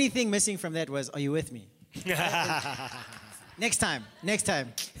Awesome. only thing missing from that was, are you with me? Next time. Get it.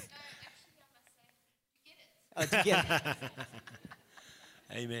 Oh, to get it.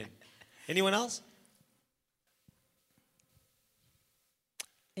 Amen. Anyone else?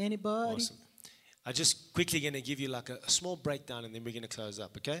 Anybody? Awesome. I'm just quickly going to give you like a small breakdown and then we're going to close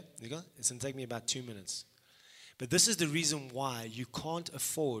up, okay? You go? It's going to take me about 2 minutes. But this is the reason why you can't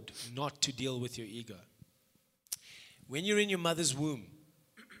afford not to deal with your ego. When you're in your mother's womb,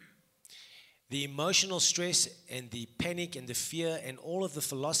 the emotional stress and the panic and the fear and all of the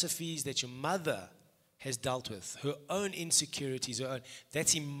philosophies that your mother has dealt with, her own insecurities,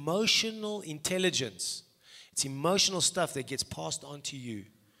 that's emotional intelligence. It's emotional stuff that gets passed on to you.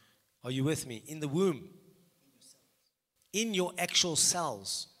 Are you with me? In the womb. In your actual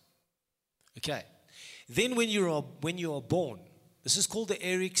cells. Okay. Then when you are born, this is called the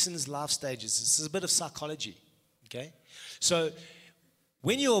Erickson's life stages. This is a bit of psychology. Okay. So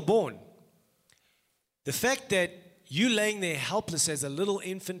when you are born, the fact that you laying there helpless as a little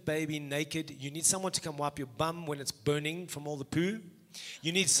infant baby, naked, you need someone to come wipe your bum when it's burning from all the poo.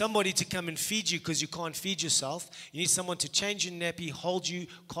 You need somebody to come and feed you because you can't feed yourself. You need someone to change your nappy, hold you,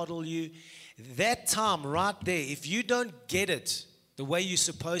 coddle you. That time right there, if you don't get it the way you're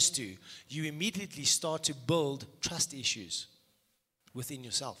supposed to, you immediately start to build trust issues within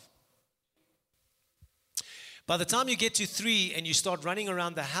yourself. By the time you get to 3 and you start running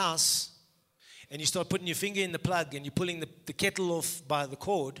around the house and you start putting your finger in the plug and you're pulling the kettle off by the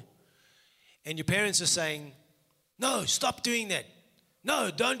cord and your parents are saying, no, stop doing that.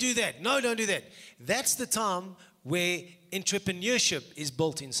 No, don't do that. No, don't do that. That's the time where entrepreneurship is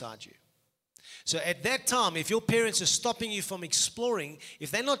built inside you. So at that time, if your parents are stopping you from exploring,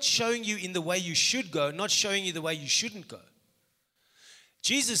 if they're not showing you in the way you should go, not showing you the way you shouldn't go,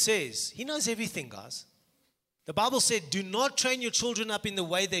 Jesus says, He knows everything, guys. The Bible said, do not train your children up in the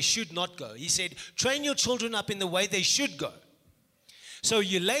way they should not go. He said, train your children up in the way they should go. So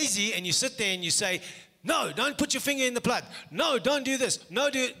you're lazy and you sit there and you say, no, don't put your finger in the plug. No, don't do this. No,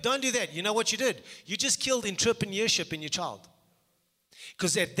 don't do that. You know what you did? You just killed entrepreneurship in your child.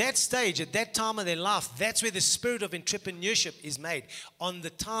 Because at that stage, at that time of their life, that's where the spirit of entrepreneurship is made, on the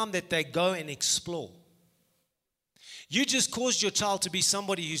time that they go and explore. You just caused your child to be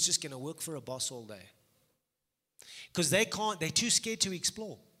somebody who's just going to work for a boss all day. Because they're too scared to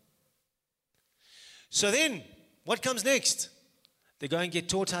explore. So then, what comes next? They go and get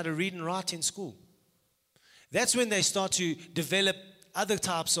taught how to read and write in school. That's when they start to develop other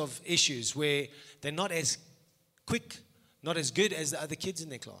types of issues where they're not as quick, not as good as the other kids in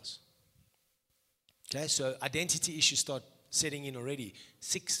their class. Okay, so identity issues start setting in already.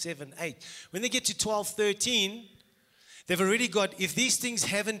 6, 7, 8. When they get to 12, 13, they've already got, if these things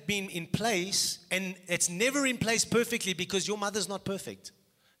haven't been in place, and it's never in place perfectly because your mother's not perfect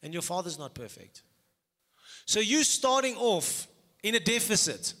and your father's not perfect. So you starting off in a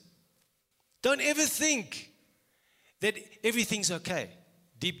deficit. Don't ever think that everything's okay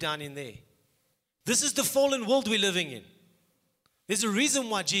deep down in there. This is the fallen world we're living in. There's a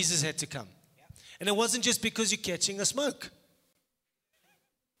reason why Jesus had to come. And it wasn't just because you're catching a smoke.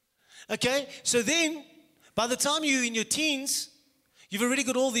 Okay, so then, by the time you're in your teens, you've already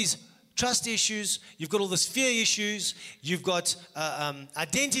got all these trust issues, you've got all these fear issues, you've got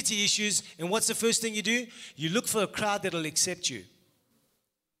identity issues, and what's the first thing you do? You look for a crowd that'll accept you.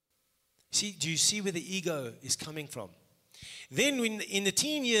 See, do you see where the ego is coming from? Then when, in the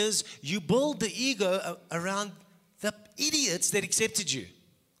teen years, you build the ego around the idiots that accepted you.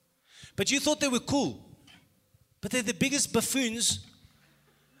 But you thought they were cool. But they're the biggest buffoons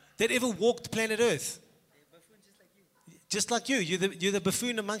that ever walked planet Earth. Just like you. You're the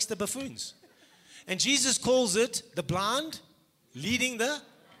buffoon amongst the buffoons. And Jesus calls it the blind leading the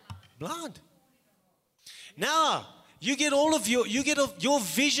blind. Now, you get your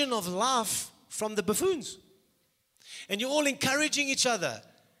vision of life from the buffoons. And you're all encouraging each other.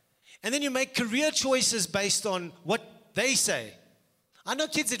 And then you make career choices based on what they say. I know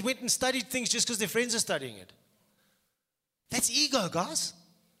kids that went and studied things just because their friends are studying it. That's ego, guys.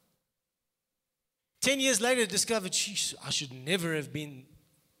 10 years later, discovered, geez, I should never have been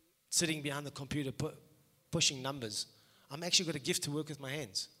sitting behind the computer pushing numbers. I'm actually got a gift to work with my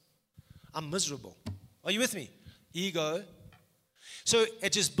hands. I'm miserable. Are you with me? Ego. So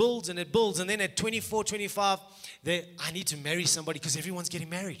it just builds and it builds. And then at 24, 25, I need to marry somebody because everyone's getting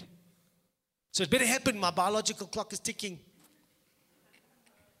married. So it better happen. My biological clock is ticking.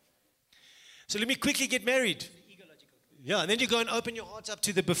 So let me quickly get married. Yeah, and then you go and open your hearts up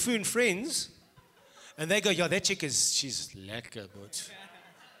to the buffoon friends. And they go, yeah, that chick she's lekker, but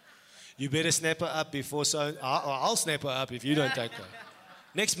you better snap her up before I'll snap her up if you don't take her.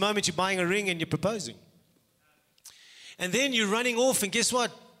 Next moment, you're buying a ring and you're proposing. And then you're running off, and guess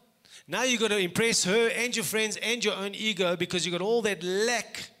what? Now you've got to impress her and your friends and your own ego because you've got all that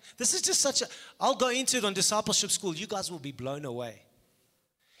lack. This is just I'll go into it on discipleship school. You guys will be blown away.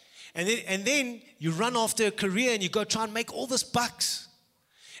 And then you run after a career and you go try and make all this bucks.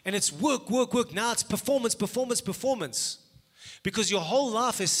 And it's work, work, work. Now it's performance, performance, performance. Because your whole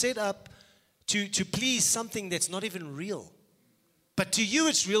life is set up to please something that's not even real. But to you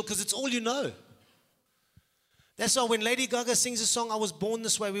it's real because it's all you know. That's why when Lady Gaga sings a song, I was born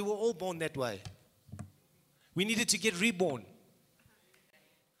this way, we were all born that way. We needed to get reborn.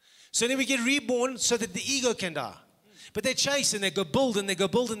 So then we get reborn so that the ego can die. But they chase and they go build and they go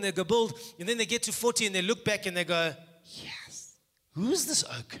build and they go build. And then they get to 40 and they look back and they go, yes, who is this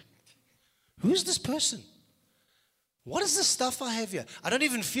oak? Who is this person? What is the stuff I have here? I don't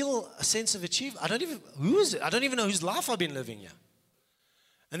even feel a sense of achievement. Who is it? I don't even know whose life I've been living here.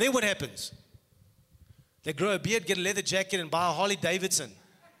 And then what happens? They grow a beard, get a leather jacket, and buy a Harley Davidson.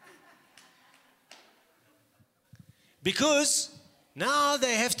 Because now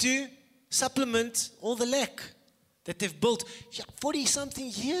they have to supplement all the lack that they've built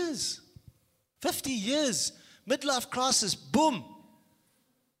 40-something years, 50 years, midlife crisis, boom.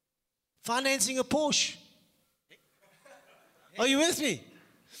 Financing a Porsche. Are you with me?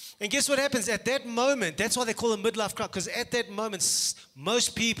 And guess what happens at that moment? That's why they call it midlife crisis, because at that moment,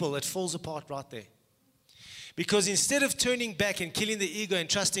 most people, it falls apart right there. Because instead of turning back and killing the ego and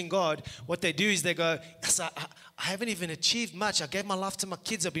trusting God, what they do is they go, I haven't even achieved much. I gave my life to my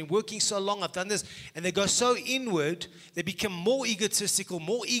kids. I've been working so long. I've done this. And they go so inward, they become more egotistical,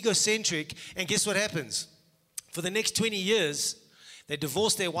 more egocentric. And guess what happens? For the next 20 years, they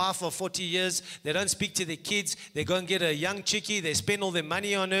divorce their wife for 40 years. They don't speak to their kids. They go and get a young chickie. They spend all their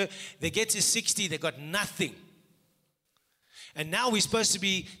money on her. They get to 60. They got nothing. And now we're supposed to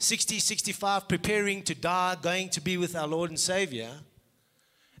be 60, 65, preparing to die, going to be with our Lord and Savior.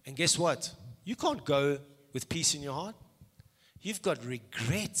 And guess what? You can't go with peace in your heart. You've got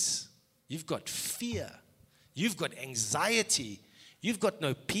regrets. You've got fear. You've got anxiety. You've got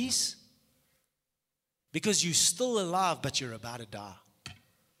no peace. Because you're still alive, but you're about to die.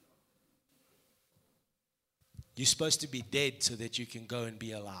 You're supposed to be dead so that you can go and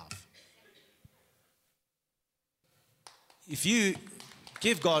be alive. If you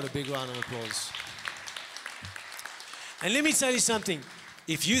give God a big round of applause. And let me tell you something.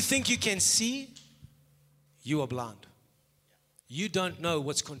 If you think you can see, you are blind. You don't know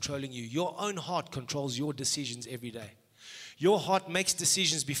what's controlling you. Your own heart controls your decisions every day. Your heart makes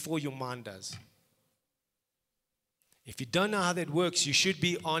decisions before your mind does. If you don't know how that works, you should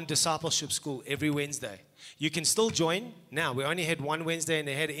be on discipleship school every Wednesday. You can still join. Now, we only had one Wednesday and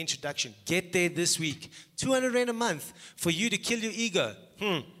they had an introduction. Get there this week. 200 Rand a month for you to kill your ego.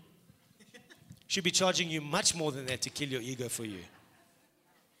 Should be charging you much more than that to kill your ego for you.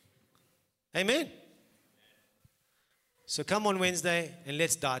 Amen? So come on Wednesday and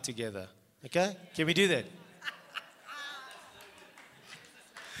let's die together. Okay? Can we do that?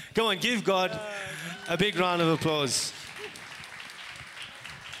 Come on, give God a big round of applause.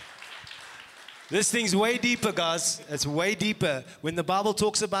 This thing's way deeper, guys. It's way deeper. When the Bible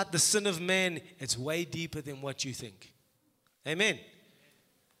talks about the sin of man, it's way deeper than what you think. Amen.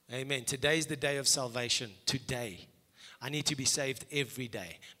 Amen. Today's the day of salvation. Today. I need to be saved every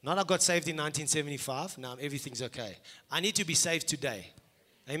day. Not I got saved in 1975. Now everything's okay. I need to be saved today.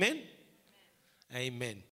 Amen. Amen.